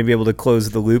going to be able to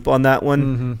close the loop on that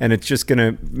one, and it's just going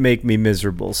to make me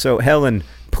miserable. So, Helen,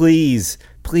 please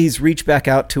reach back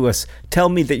out to us. Tell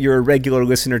me that you're a regular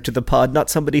listener to the pod, not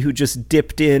somebody who just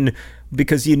dipped in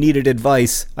because you needed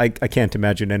advice. I can't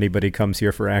imagine anybody comes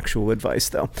here for actual advice,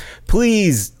 though.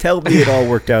 Please tell me it all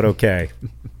worked out okay.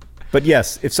 But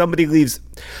yes, if somebody leaves,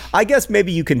 I guess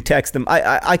maybe you can text them.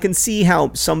 I can see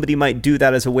how somebody might do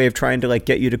that as a way of trying to like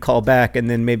get you to call back, and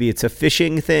then maybe it's a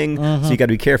phishing thing. So you got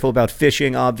to be careful about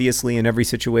phishing, obviously, in every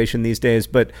situation these days.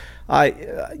 But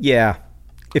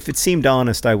if it seemed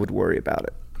honest, I would worry about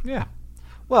it. Yeah.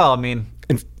 Well, I mean,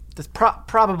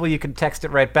 probably you can text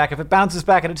it right back. If it bounces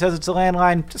back and it says it's a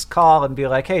landline, just call and be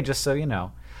like, hey, just so you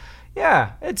know.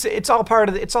 Yeah, it's all part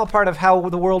of how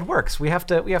the world works. We have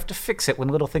to fix it when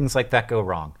little things like that go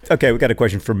wrong. Okay, we got a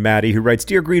question from Maddie who writes,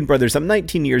 Dear Green Brothers, I'm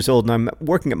 19 years old and I'm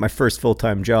working at my first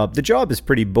full-time job. The job is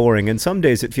pretty boring and some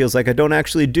days it feels like I don't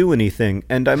actually do anything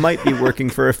and I might be working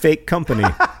for a fake company.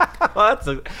 Well,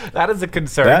 that is a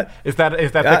concern. Is that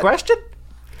the question?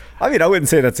 I mean, I wouldn't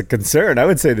say that's a concern. I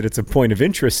would say that it's a point of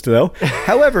interest, though.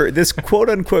 However, this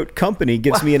quote-unquote company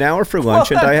gives me an hour for lunch,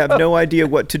 and I have no idea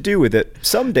what to do with it.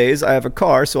 Some days I have a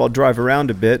car, so I'll drive around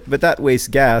a bit, but that wastes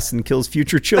gas and kills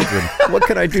future children. What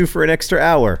can I do for an extra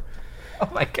hour?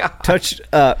 Oh, my God. Touch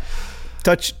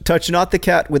not the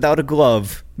cat without a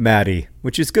glove, Maddie,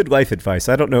 which is good life advice.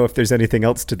 I don't know if there's anything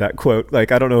else to that quote.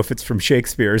 Like, I don't know if it's from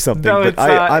Shakespeare or something. No,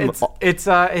 but it's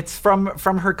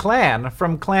from her clan,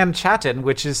 from Clan Chattan,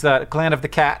 which is the clan of the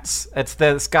cats. It's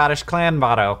the Scottish clan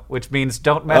motto, which means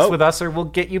don't mess with us or we'll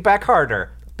get you back harder,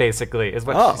 basically, is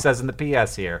what she says in the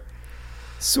PS here.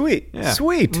 Sweet. Yeah.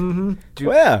 Sweet.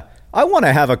 Yeah. I want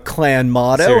to have a clan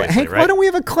motto. Seriously, Hank, right? why don't we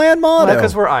have a clan motto?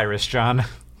 Because we're Irish, John.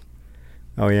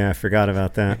 Oh yeah, I forgot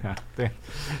about that. Yeah,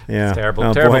 it's terrible.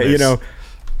 Oh, terrible boy, news. you know,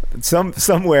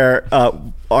 somewhere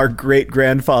our great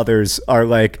grandfathers are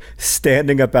like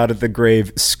standing up out of the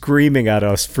grave, screaming at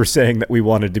us for saying that we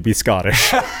wanted to be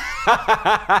Scottish.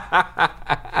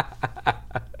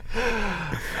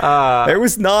 There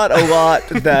was not a lot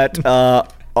that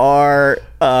our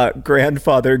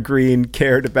grandfather Green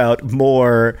cared about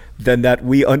more than that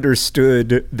we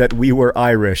understood that we were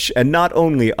Irish, and not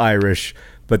only Irish,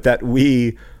 but that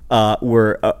we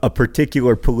were a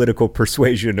particular political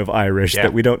persuasion of Irish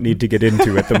that we don't need to get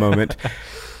into at the moment.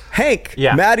 Hank,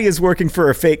 Maddie is working for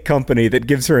a fake company that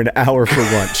gives her an hour for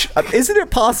lunch. Isn't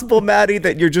it possible, Maddie,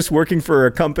 that you're just working for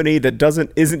a company that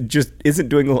isn't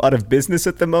doing a lot of business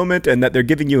at the moment, and that they're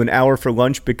giving you an hour for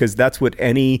lunch because that's what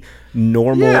any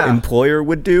normal employer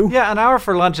would do? Yeah, an hour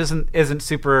for lunch isn't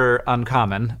super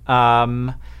uncommon.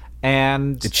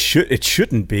 And it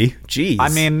shouldn't be. Jeez. I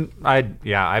mean,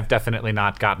 I've definitely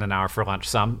not gotten an hour for lunch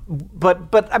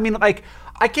but I mean, like,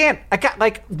 I can't,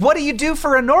 like, what do you do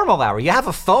for a normal hour? You have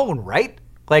a phone, right?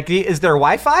 Like, is there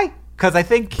Wi-Fi? Because I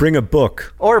think bring a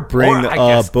book bring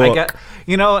a book.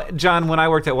 You know, John, when I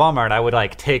worked at Walmart, I would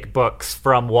like take books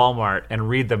from Walmart and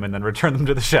read them and then return them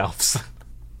to the shelves.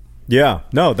 Yeah,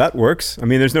 no, that works. I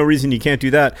mean, there's no reason you can't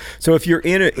do that. So if you're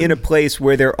in a place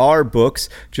where there are books,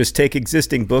 just take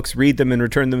existing books, read them, and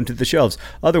return them to the shelves.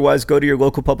 Otherwise, go to your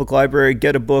local public library,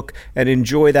 get a book, and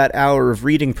enjoy that hour of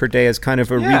reading per day as kind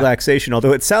of a relaxation.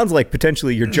 Although it sounds like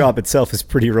potentially your job itself is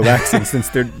pretty relaxing since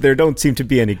there don't seem to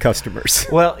be any customers.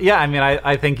 Well, yeah, I mean,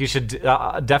 I think you should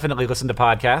definitely listen to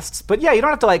podcasts. But yeah, you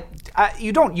don't have to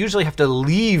you don't usually have to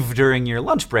leave during your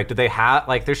lunch break. Do they have,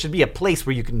 there should be a place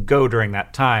where you can go during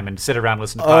that time and sit around and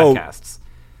listen to podcasts.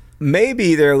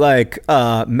 Maybe they're like,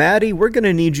 Maddie, we're going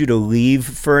to need you to leave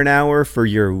for an hour for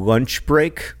your lunch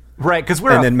break. Right, because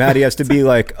and then Maddie has to be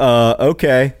like,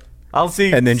 okay. I'll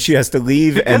see. And then she has to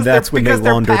leave, and that's when they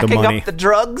launder the money. Because they're packing up the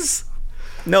drugs?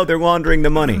 No, they're laundering the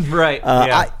money. Right,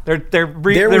 They're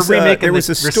remaking the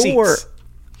receipts.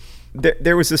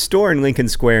 There was a store in Lincoln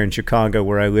Square in Chicago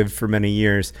where I lived for many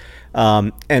years,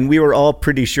 and we were all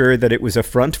pretty sure that it was a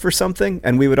front for something,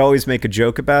 and we would always make a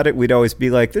joke about it. We'd always be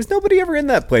like, there's nobody ever in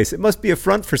that place. It must be a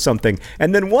front for something.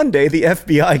 And then one day the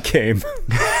FBI came,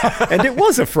 and it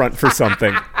was a front for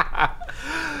something.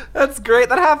 That's great.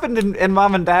 That happened in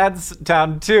Mom and Dad's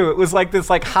town, too. It was like this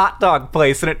hot dog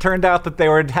place, and it turned out that they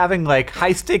were having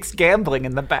high-stakes gambling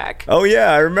in the back. Oh,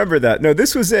 yeah, I remember that. No,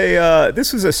 this was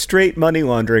a straight money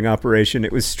laundering operation.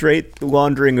 It was straight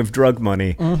laundering of drug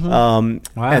money. Mm-hmm.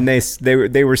 Wow. And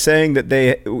they were saying that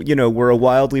they, were a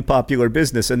wildly popular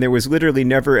business, and there was literally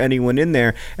never anyone in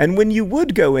there. And when you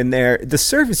would go in there, the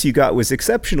service you got was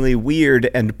exceptionally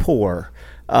weird and poor.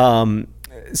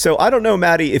 So I don't know,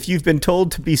 Maddie, if you've been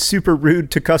told to be super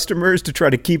rude to customers to try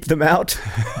to keep them out,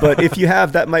 but if you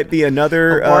have, that might be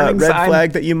another red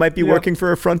flag that you might be working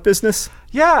for a front business.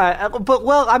 Yeah,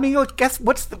 but guess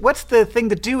what's the thing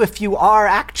to do if you are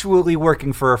actually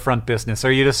working for a front business?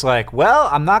 Are you just like, well,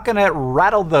 I'm not going to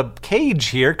rattle the cage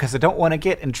here because I don't want to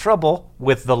get in trouble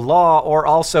with the law or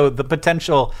also the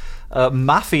potential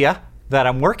mafia that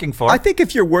I'm working for? I think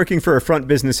if you're working for a front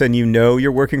business and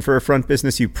you're working for a front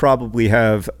business, you probably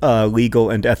have a legal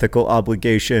and ethical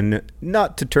obligation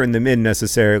not to turn them in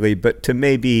necessarily, but to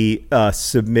maybe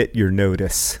submit your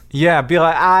notice. Yeah, be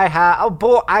like,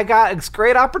 I got this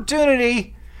great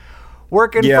opportunity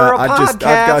working for a podcast. I've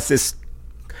got this.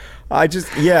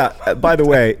 By the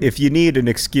way, if you need an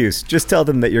excuse, just tell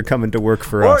them that you're coming to work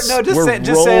for us. Or no,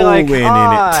 just say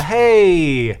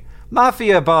hey,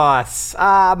 Mafia boss,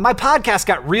 my podcast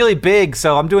got really big,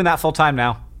 so I'm doing that full time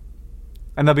now.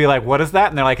 And they'll be like, what is that?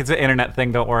 And they're like, it's an internet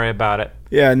thing, don't worry about it.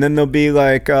 Yeah, and then they'll be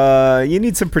like, you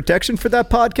need some protection for that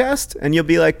podcast? And you'll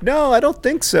be like, no, I don't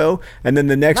think so. And then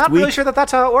the next week, not really sure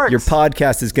that's how it works. Your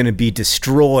podcast is going to be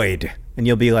destroyed. And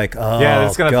you'll be like, oh, yeah,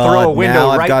 it's going to throw a window now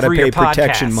right I've got to through pay your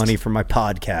protection podcast. money for my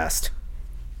podcast.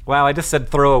 Wow, I just said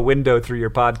throw a window through your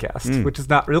podcast, which is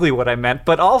not really what I meant,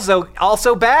 but also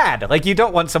bad. Like, you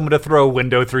don't want someone to throw a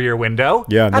window through your window.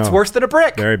 Yeah, that's worse than a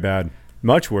brick. Very bad.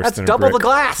 Much worse than a brick. That's double the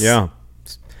glass. Yeah.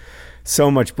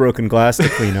 So much broken glass to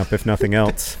clean up, if nothing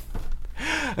else.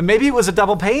 And maybe it was a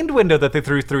double-paned window that they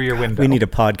threw through your window. We need a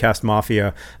podcast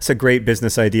mafia. It's a great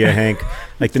business idea, Hank.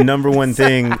 Like, the number one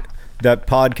thing that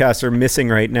podcasts are missing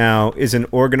right now is an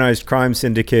organized crime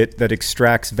syndicate that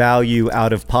extracts value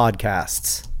out of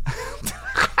podcasts.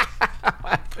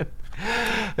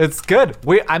 It's good.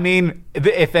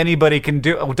 If anybody can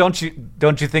do, don't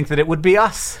you think that it would be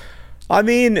us? I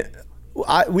mean,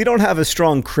 we don't have a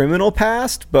strong criminal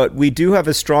past, but we do have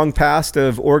a strong past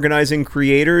of organizing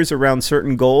creators around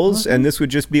certain goals, and this would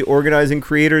just be organizing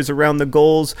creators around the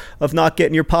goals of not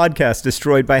getting your podcast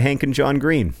destroyed by Hank and John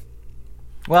Green.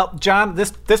 Well, John,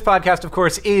 this podcast, of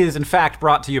course, is in fact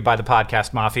brought to you by the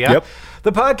Podcast Mafia. Yep.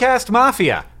 The Podcast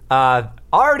Mafia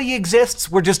already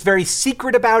exists. We're just very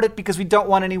secret about it because we don't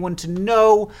want anyone to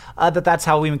know that's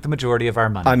how we make the majority of our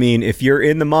money. I mean, if you're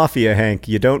in the mafia, Hank,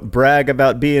 you don't brag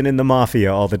about being in the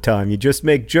mafia all the time. You just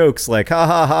make jokes like, ha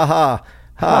ha ha ha.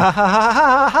 Ha ha ha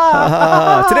ha ha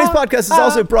ha. Today's podcast is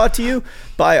also brought to you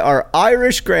by our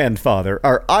Irish grandfather.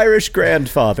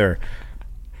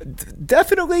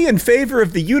 Definitely in favor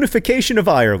of the unification of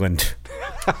Ireland.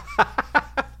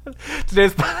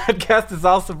 Today's podcast is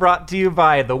also brought to you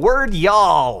by the word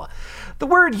y'all. The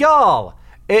word y'all.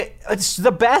 It's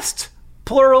the best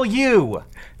plural you.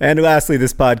 And lastly,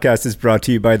 this podcast is brought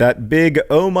to you by that big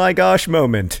oh my gosh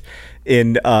moment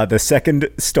in the second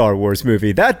Star Wars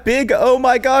movie. That big oh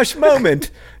my gosh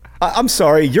moment. I'm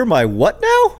sorry, you're my what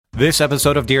now? This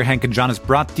episode of Dear Hank and John is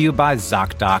brought to you by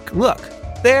ZocDoc. Look,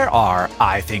 there are,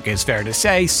 I think it's fair to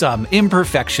say, some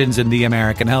imperfections in the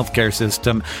American healthcare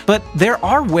system, but there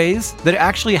are ways that it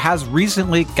actually has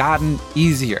recently gotten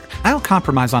easier. I don't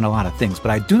compromise on a lot of things, but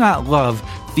I do not love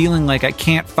feeling like I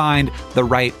can't find the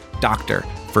right doctor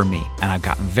for me. And I've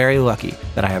gotten very lucky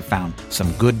that I have found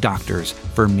some good doctors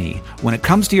for me. When it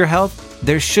comes to your health,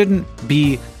 there shouldn't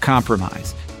be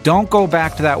compromise. Don't go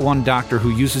back to that one doctor who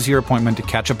uses your appointment to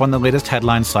catch up on the latest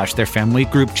headlines / their family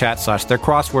group chat / their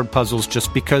crossword puzzles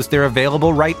just because they're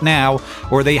available right now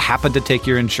or they happen to take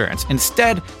your insurance.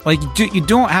 Instead, you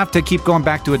don't have to keep going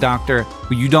back to a doctor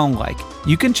who you don't like.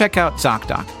 You can check out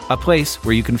ZocDoc, a place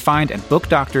where you can find and book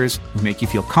doctors who make you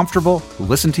feel comfortable, who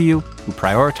listen to you, who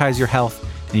prioritize your health,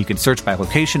 and you can search by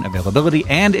location, availability,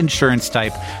 and insurance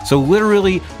type. So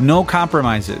literally no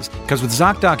compromises, because with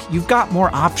ZocDoc, you've got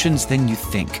more options than you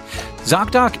think.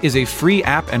 ZocDoc is a free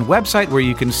app and website where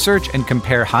you can search and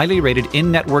compare highly rated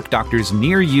in-network doctors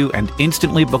near you and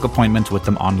instantly book appointments with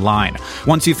them online.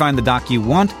 Once you find the doc you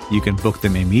want, you can book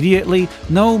them immediately.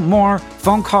 No more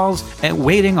phone calls and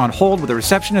waiting on hold with a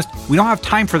receptionist. We don't have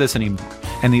time for this anymore.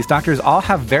 and these doctors all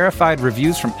have verified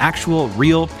reviews from actual,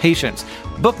 real patients,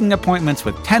 booking appointments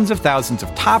with tens of thousands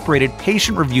of top-rated,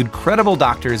 patient-reviewed, credible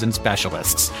doctors and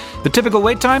specialists. The typical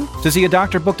wait time to see a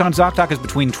doctor booked on ZocDoc is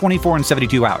between 24 and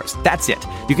 72 hours. That's it.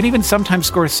 You can even sometimes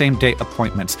score same-day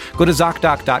appointments. Go to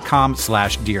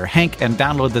ZocDoc.com/DearHank and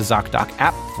download the ZocDoc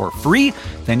app for free.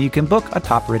 Then you can book a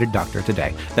top-rated doctor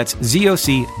today. That's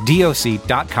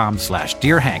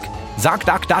ZocDoc.com/DearHank.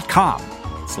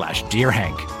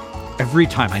 ZocDoc.com/DearHank. Every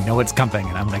time I know it's coming,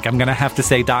 and I'm like, I'm going to have to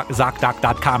say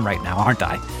ZocDoc.com right now, aren't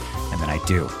I? And then I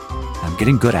do. I'm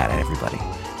getting good at it, everybody.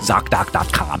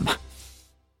 ZocDoc.com.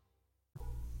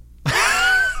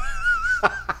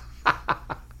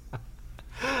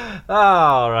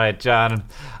 All right, John.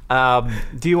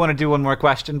 Do you want to do one more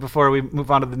question before we move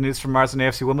on to the news from Mars and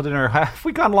AFC Wimbledon, or have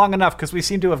we gone long enough? Because we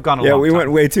seem to have gone a long time. Yeah, we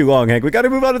went way too long, Hank. We got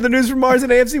to move on to the news from Mars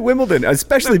and AFC Wimbledon,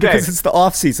 especially because it's the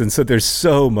off-season, so there's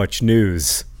so much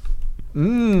news.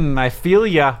 I feel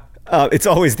ya. It's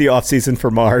always the off-season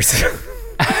for Mars.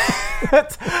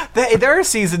 There are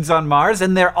seasons on Mars,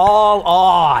 and they're all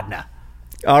on.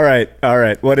 All right.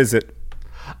 What is it?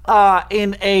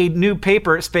 In a new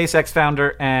paper, SpaceX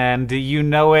founder and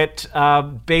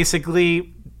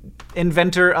basically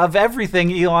inventor of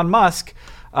everything, Elon Musk,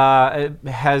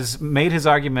 has made his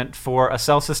argument for a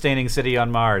self-sustaining city on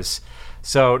Mars.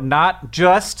 So not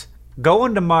just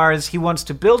going to Mars, he wants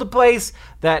to build a place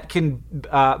that can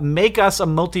make us a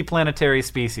multiplanetary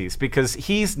species, because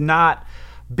he's not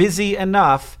busy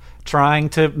enough trying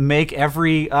to make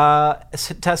every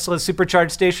Tesla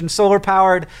supercharged station solar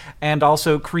powered, and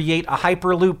also create a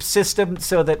hyperloop system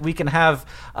so that we can have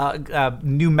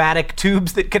pneumatic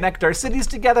tubes that connect our cities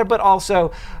together, but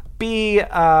also be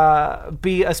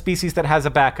a species that has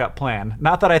a backup plan.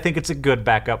 Not that I think it's a good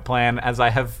backup plan, as I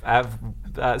have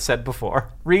said before.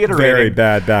 Very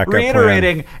bad backup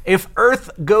plan. If Earth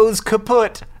goes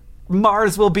kaput,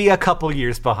 Mars will be a couple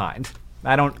years behind.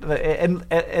 I don't,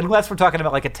 unless we're talking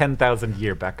about like a 10,000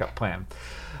 year backup plan.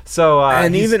 So,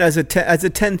 and even as a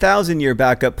 10,000 year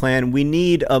backup plan, we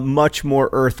need a much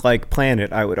more Earth-like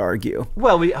planet, I would argue.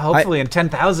 Well, hopefully in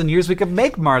 10,000 years we could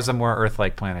make Mars a more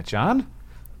Earth-like planet, John.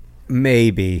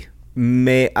 Maybe.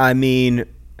 I mean,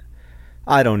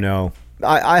 I don't know.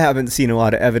 I haven't seen a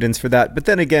lot of evidence for that. But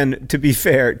then again, to be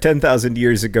fair, 10,000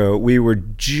 years ago, we were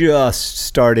just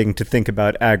starting to think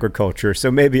about agriculture. So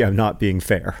maybe I'm not being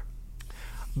fair.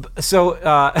 So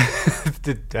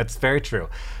that's very true.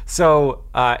 So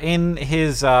in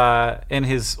his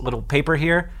little paper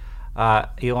here,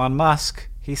 Elon Musk,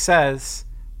 he says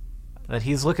that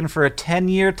he's looking for a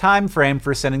 10-year time frame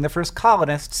for sending the first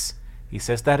colonists. He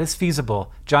says that is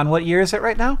feasible. John, what year is it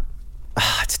right now?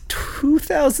 It's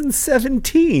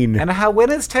 2017. And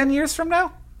when is 10 years from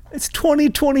now? It's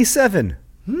 2027.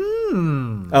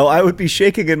 Oh, I would be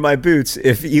shaking in my boots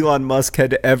if Elon Musk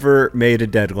had ever made a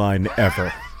deadline,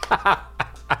 ever.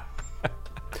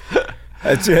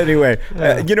 Anyway,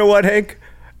 you know what, Hank?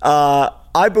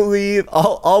 I believe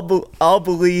I'll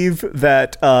believe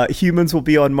that humans will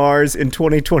be on Mars in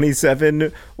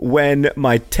 2027 when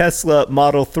my Tesla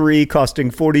Model 3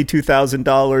 costing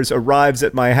 $42,000 arrives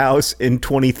at my house in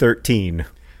 2013.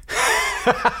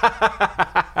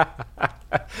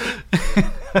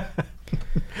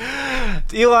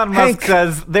 Elon Musk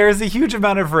says there is a huge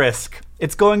amount of risk.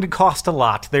 It's going to cost a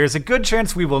lot. There's a good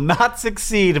chance we will not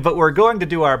succeed, but we're going to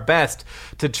do our best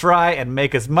to try and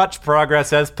make as much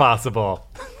progress as possible.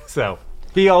 So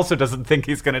he also doesn't think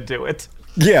he's going to do it.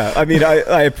 Yeah, I mean,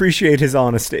 I appreciate his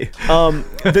honesty.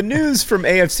 The news from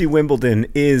AFC Wimbledon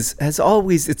is, as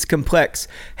always, it's complex.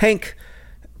 Hank,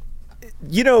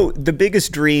 you know, the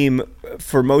biggest dream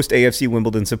for most AFC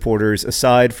Wimbledon supporters,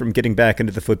 aside from getting back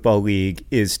into the Football League,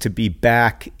 is to be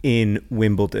back in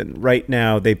Wimbledon. Right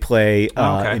now, they play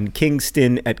in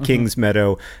Kingston at Kings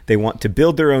Meadow. They want to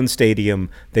build their own stadium.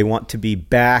 They want to be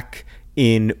back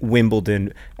in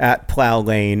Wimbledon at Plough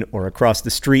Lane, or across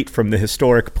the street from the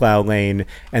historic Plough Lane.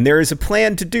 And there is a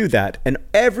plan to do that. And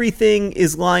everything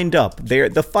is lined up.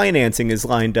 The financing is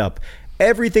lined up.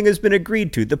 Everything has been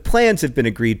agreed to. The plans have been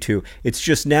agreed to. It's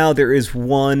just now there is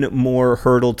one more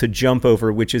hurdle to jump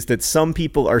over, which is that some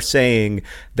people are saying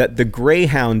that the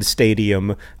Greyhound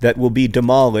Stadium that will be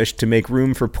demolished to make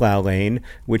room for Plough Lane,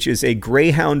 which is a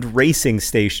Greyhound racing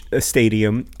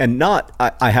stadium, and not,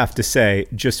 I have to say,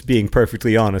 just being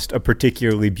perfectly honest, a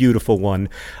particularly beautiful one,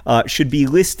 should be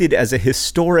listed as a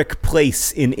historic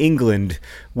place in England,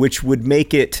 which would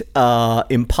make it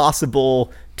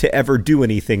impossible to ever do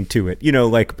anything to it. You know,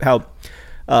 like how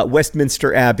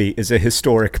Westminster Abbey is a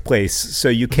historic place, so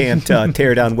you can't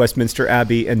tear down Westminster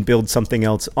Abbey and build something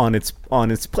else on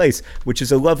its place, which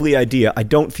is a lovely idea. I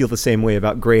don't feel the same way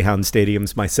about Greyhound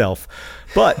stadiums myself,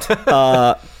 but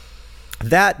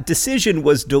that decision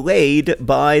was delayed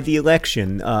by the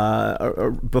election.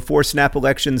 Before snap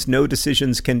elections, no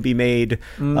decisions can be made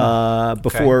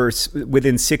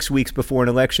within 6 weeks before an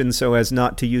election, so as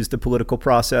not to use the political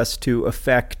process to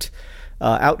affect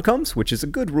outcomes, which is a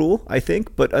good rule, I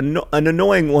think, but an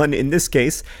annoying one in this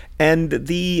case. And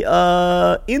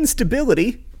the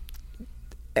instability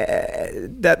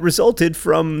that resulted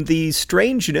from the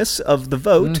strangeness of the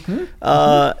vote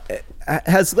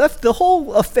has left the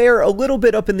whole affair a little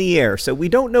bit up in the air. So we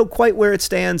don't know quite where it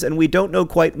stands, and we don't know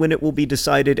quite when it will be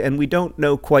decided, and we don't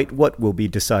know quite what will be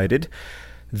decided.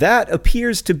 That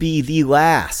appears to be the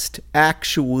last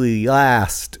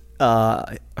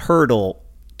hurdle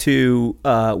to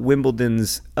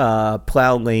Wimbledon's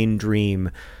plow lane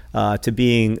dream, to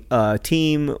being a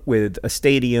team with a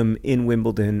stadium in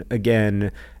Wimbledon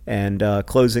again, and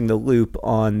closing the loop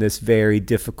on this very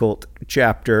difficult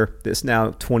chapter, this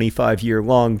now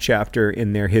 25-year-long chapter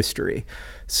in their history.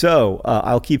 So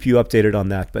I'll keep you updated on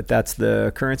that, but that's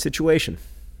the current situation.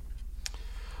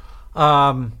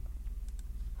 Thank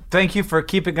you for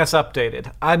keeping us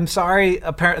updated. I'm sorry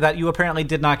that you apparently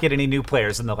did not get any new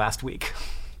players in the last week.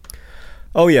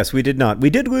 Oh, yes, we did not. We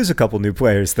did lose a couple new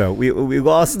players, though. We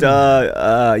lost,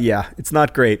 it's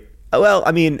not great. Well,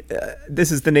 I mean,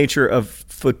 this is the nature of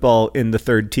football in the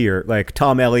third tier. Like,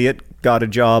 Tom Elliott got a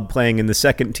job playing in the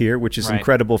second tier, which is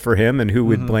incredible for him, and who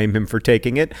would blame him for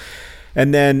taking it?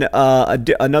 And then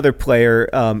another player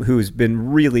who's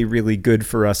been really, really good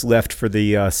for us left for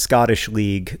the Scottish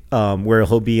League, where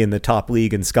he'll be in the top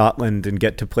league in Scotland and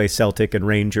get to play Celtic and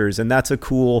Rangers. And that's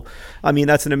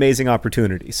that's an amazing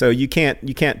opportunity. So you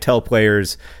can't tell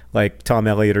players like Tom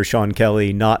Elliott or Sean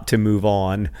Kelly not to move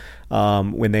on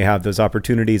when they have those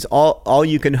opportunities. All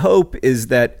you can hope is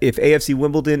that if AFC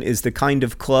Wimbledon is the kind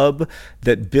of club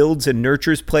that builds and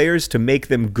nurtures players to make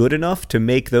them good enough to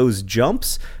make those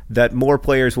jumps, that more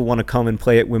players will want to come and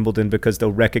play at Wimbledon because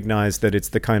they'll recognize that it's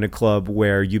the kind of club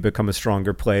where you become a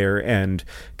stronger player and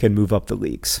can move up the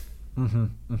leagues. Mm-hmm,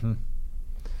 mm-hmm.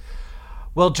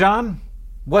 Well, John,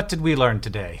 what did we learn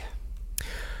today?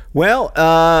 Well,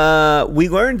 we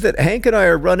learned that Hank and I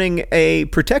are running a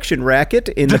protection racket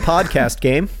in the podcast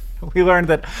game. We learned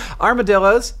that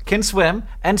armadillos can swim,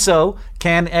 and so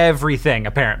can everything,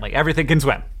 apparently. Everything can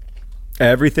swim.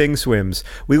 Everything swims.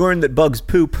 We learned that bugs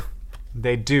poop.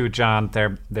 They do, John.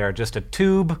 They're just a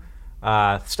tube.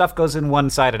 Stuff goes in one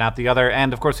side and out the other.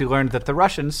 And, of course, we learned that the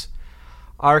Russians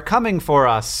are coming for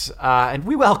us, and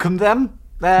we welcome them.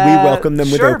 We welcome them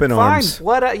with open arms.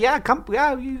 What?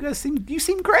 You guys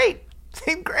seem great.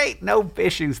 Seem great. No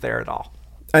issues there at all.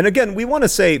 And again, we want to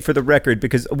say for the record,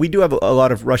 because we do have a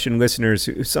lot of Russian listeners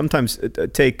who sometimes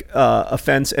take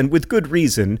offense, and with good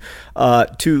reason,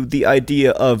 to the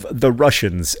idea of the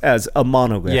Russians as a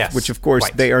monolith, which of course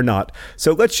they are not.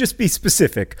 So let's just be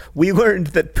specific. We learned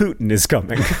that Putin is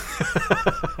coming.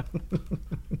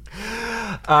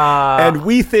 And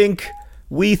we think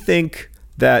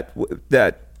that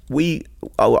we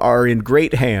are in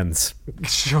great hands.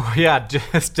 Sure, yeah.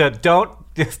 Just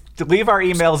leave our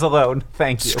emails alone.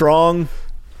 Thank you. Strong,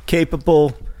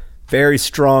 capable, very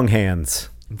strong hands.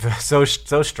 So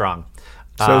strong.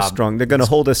 So strong. They're going to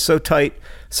hold us so tight,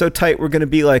 we're going to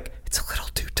be like, it's a little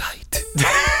too tight.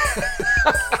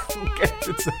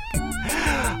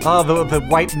 The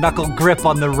white knuckle grip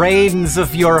on the reins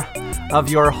of your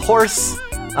horse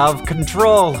of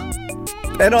control.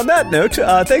 And on that note,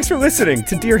 thanks for listening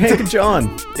to Dear Hank and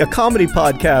John, a comedy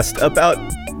podcast about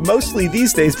mostly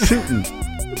these days Putin.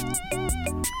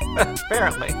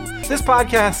 Apparently. This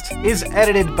podcast is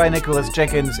edited by Nicholas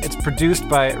Jenkins. It's produced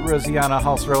by Rosianna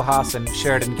Hals-Rojas and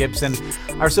Sheridan Gibson.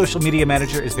 Our social media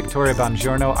manager is Victoria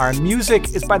Bongiorno. Our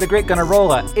music is by The Great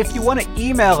Gunnarolla. If you want to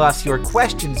email us your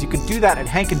questions, you can do that at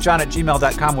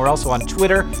hankandjohn@gmail.com. We're also on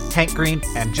Twitter, Hank Green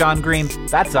and John Green.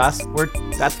 That's us.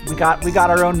 We got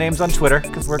our own names on Twitter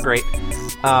because we're great.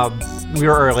 We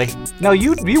were early. No,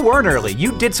 you weren't early.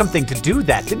 You did something to do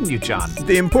that, didn't you, John?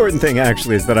 The important thing,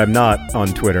 actually, is that I'm not on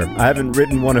Twitter. I haven't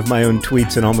written one of my own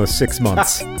tweets in almost 6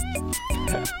 months.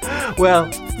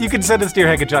 Well, you can send us Dear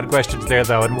Hank and John questions there,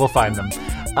 though, and we'll find them.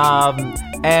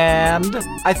 And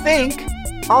I think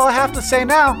all I have to say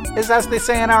now is, as they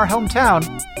say in our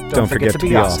hometown, don't forget to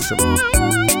be awesome.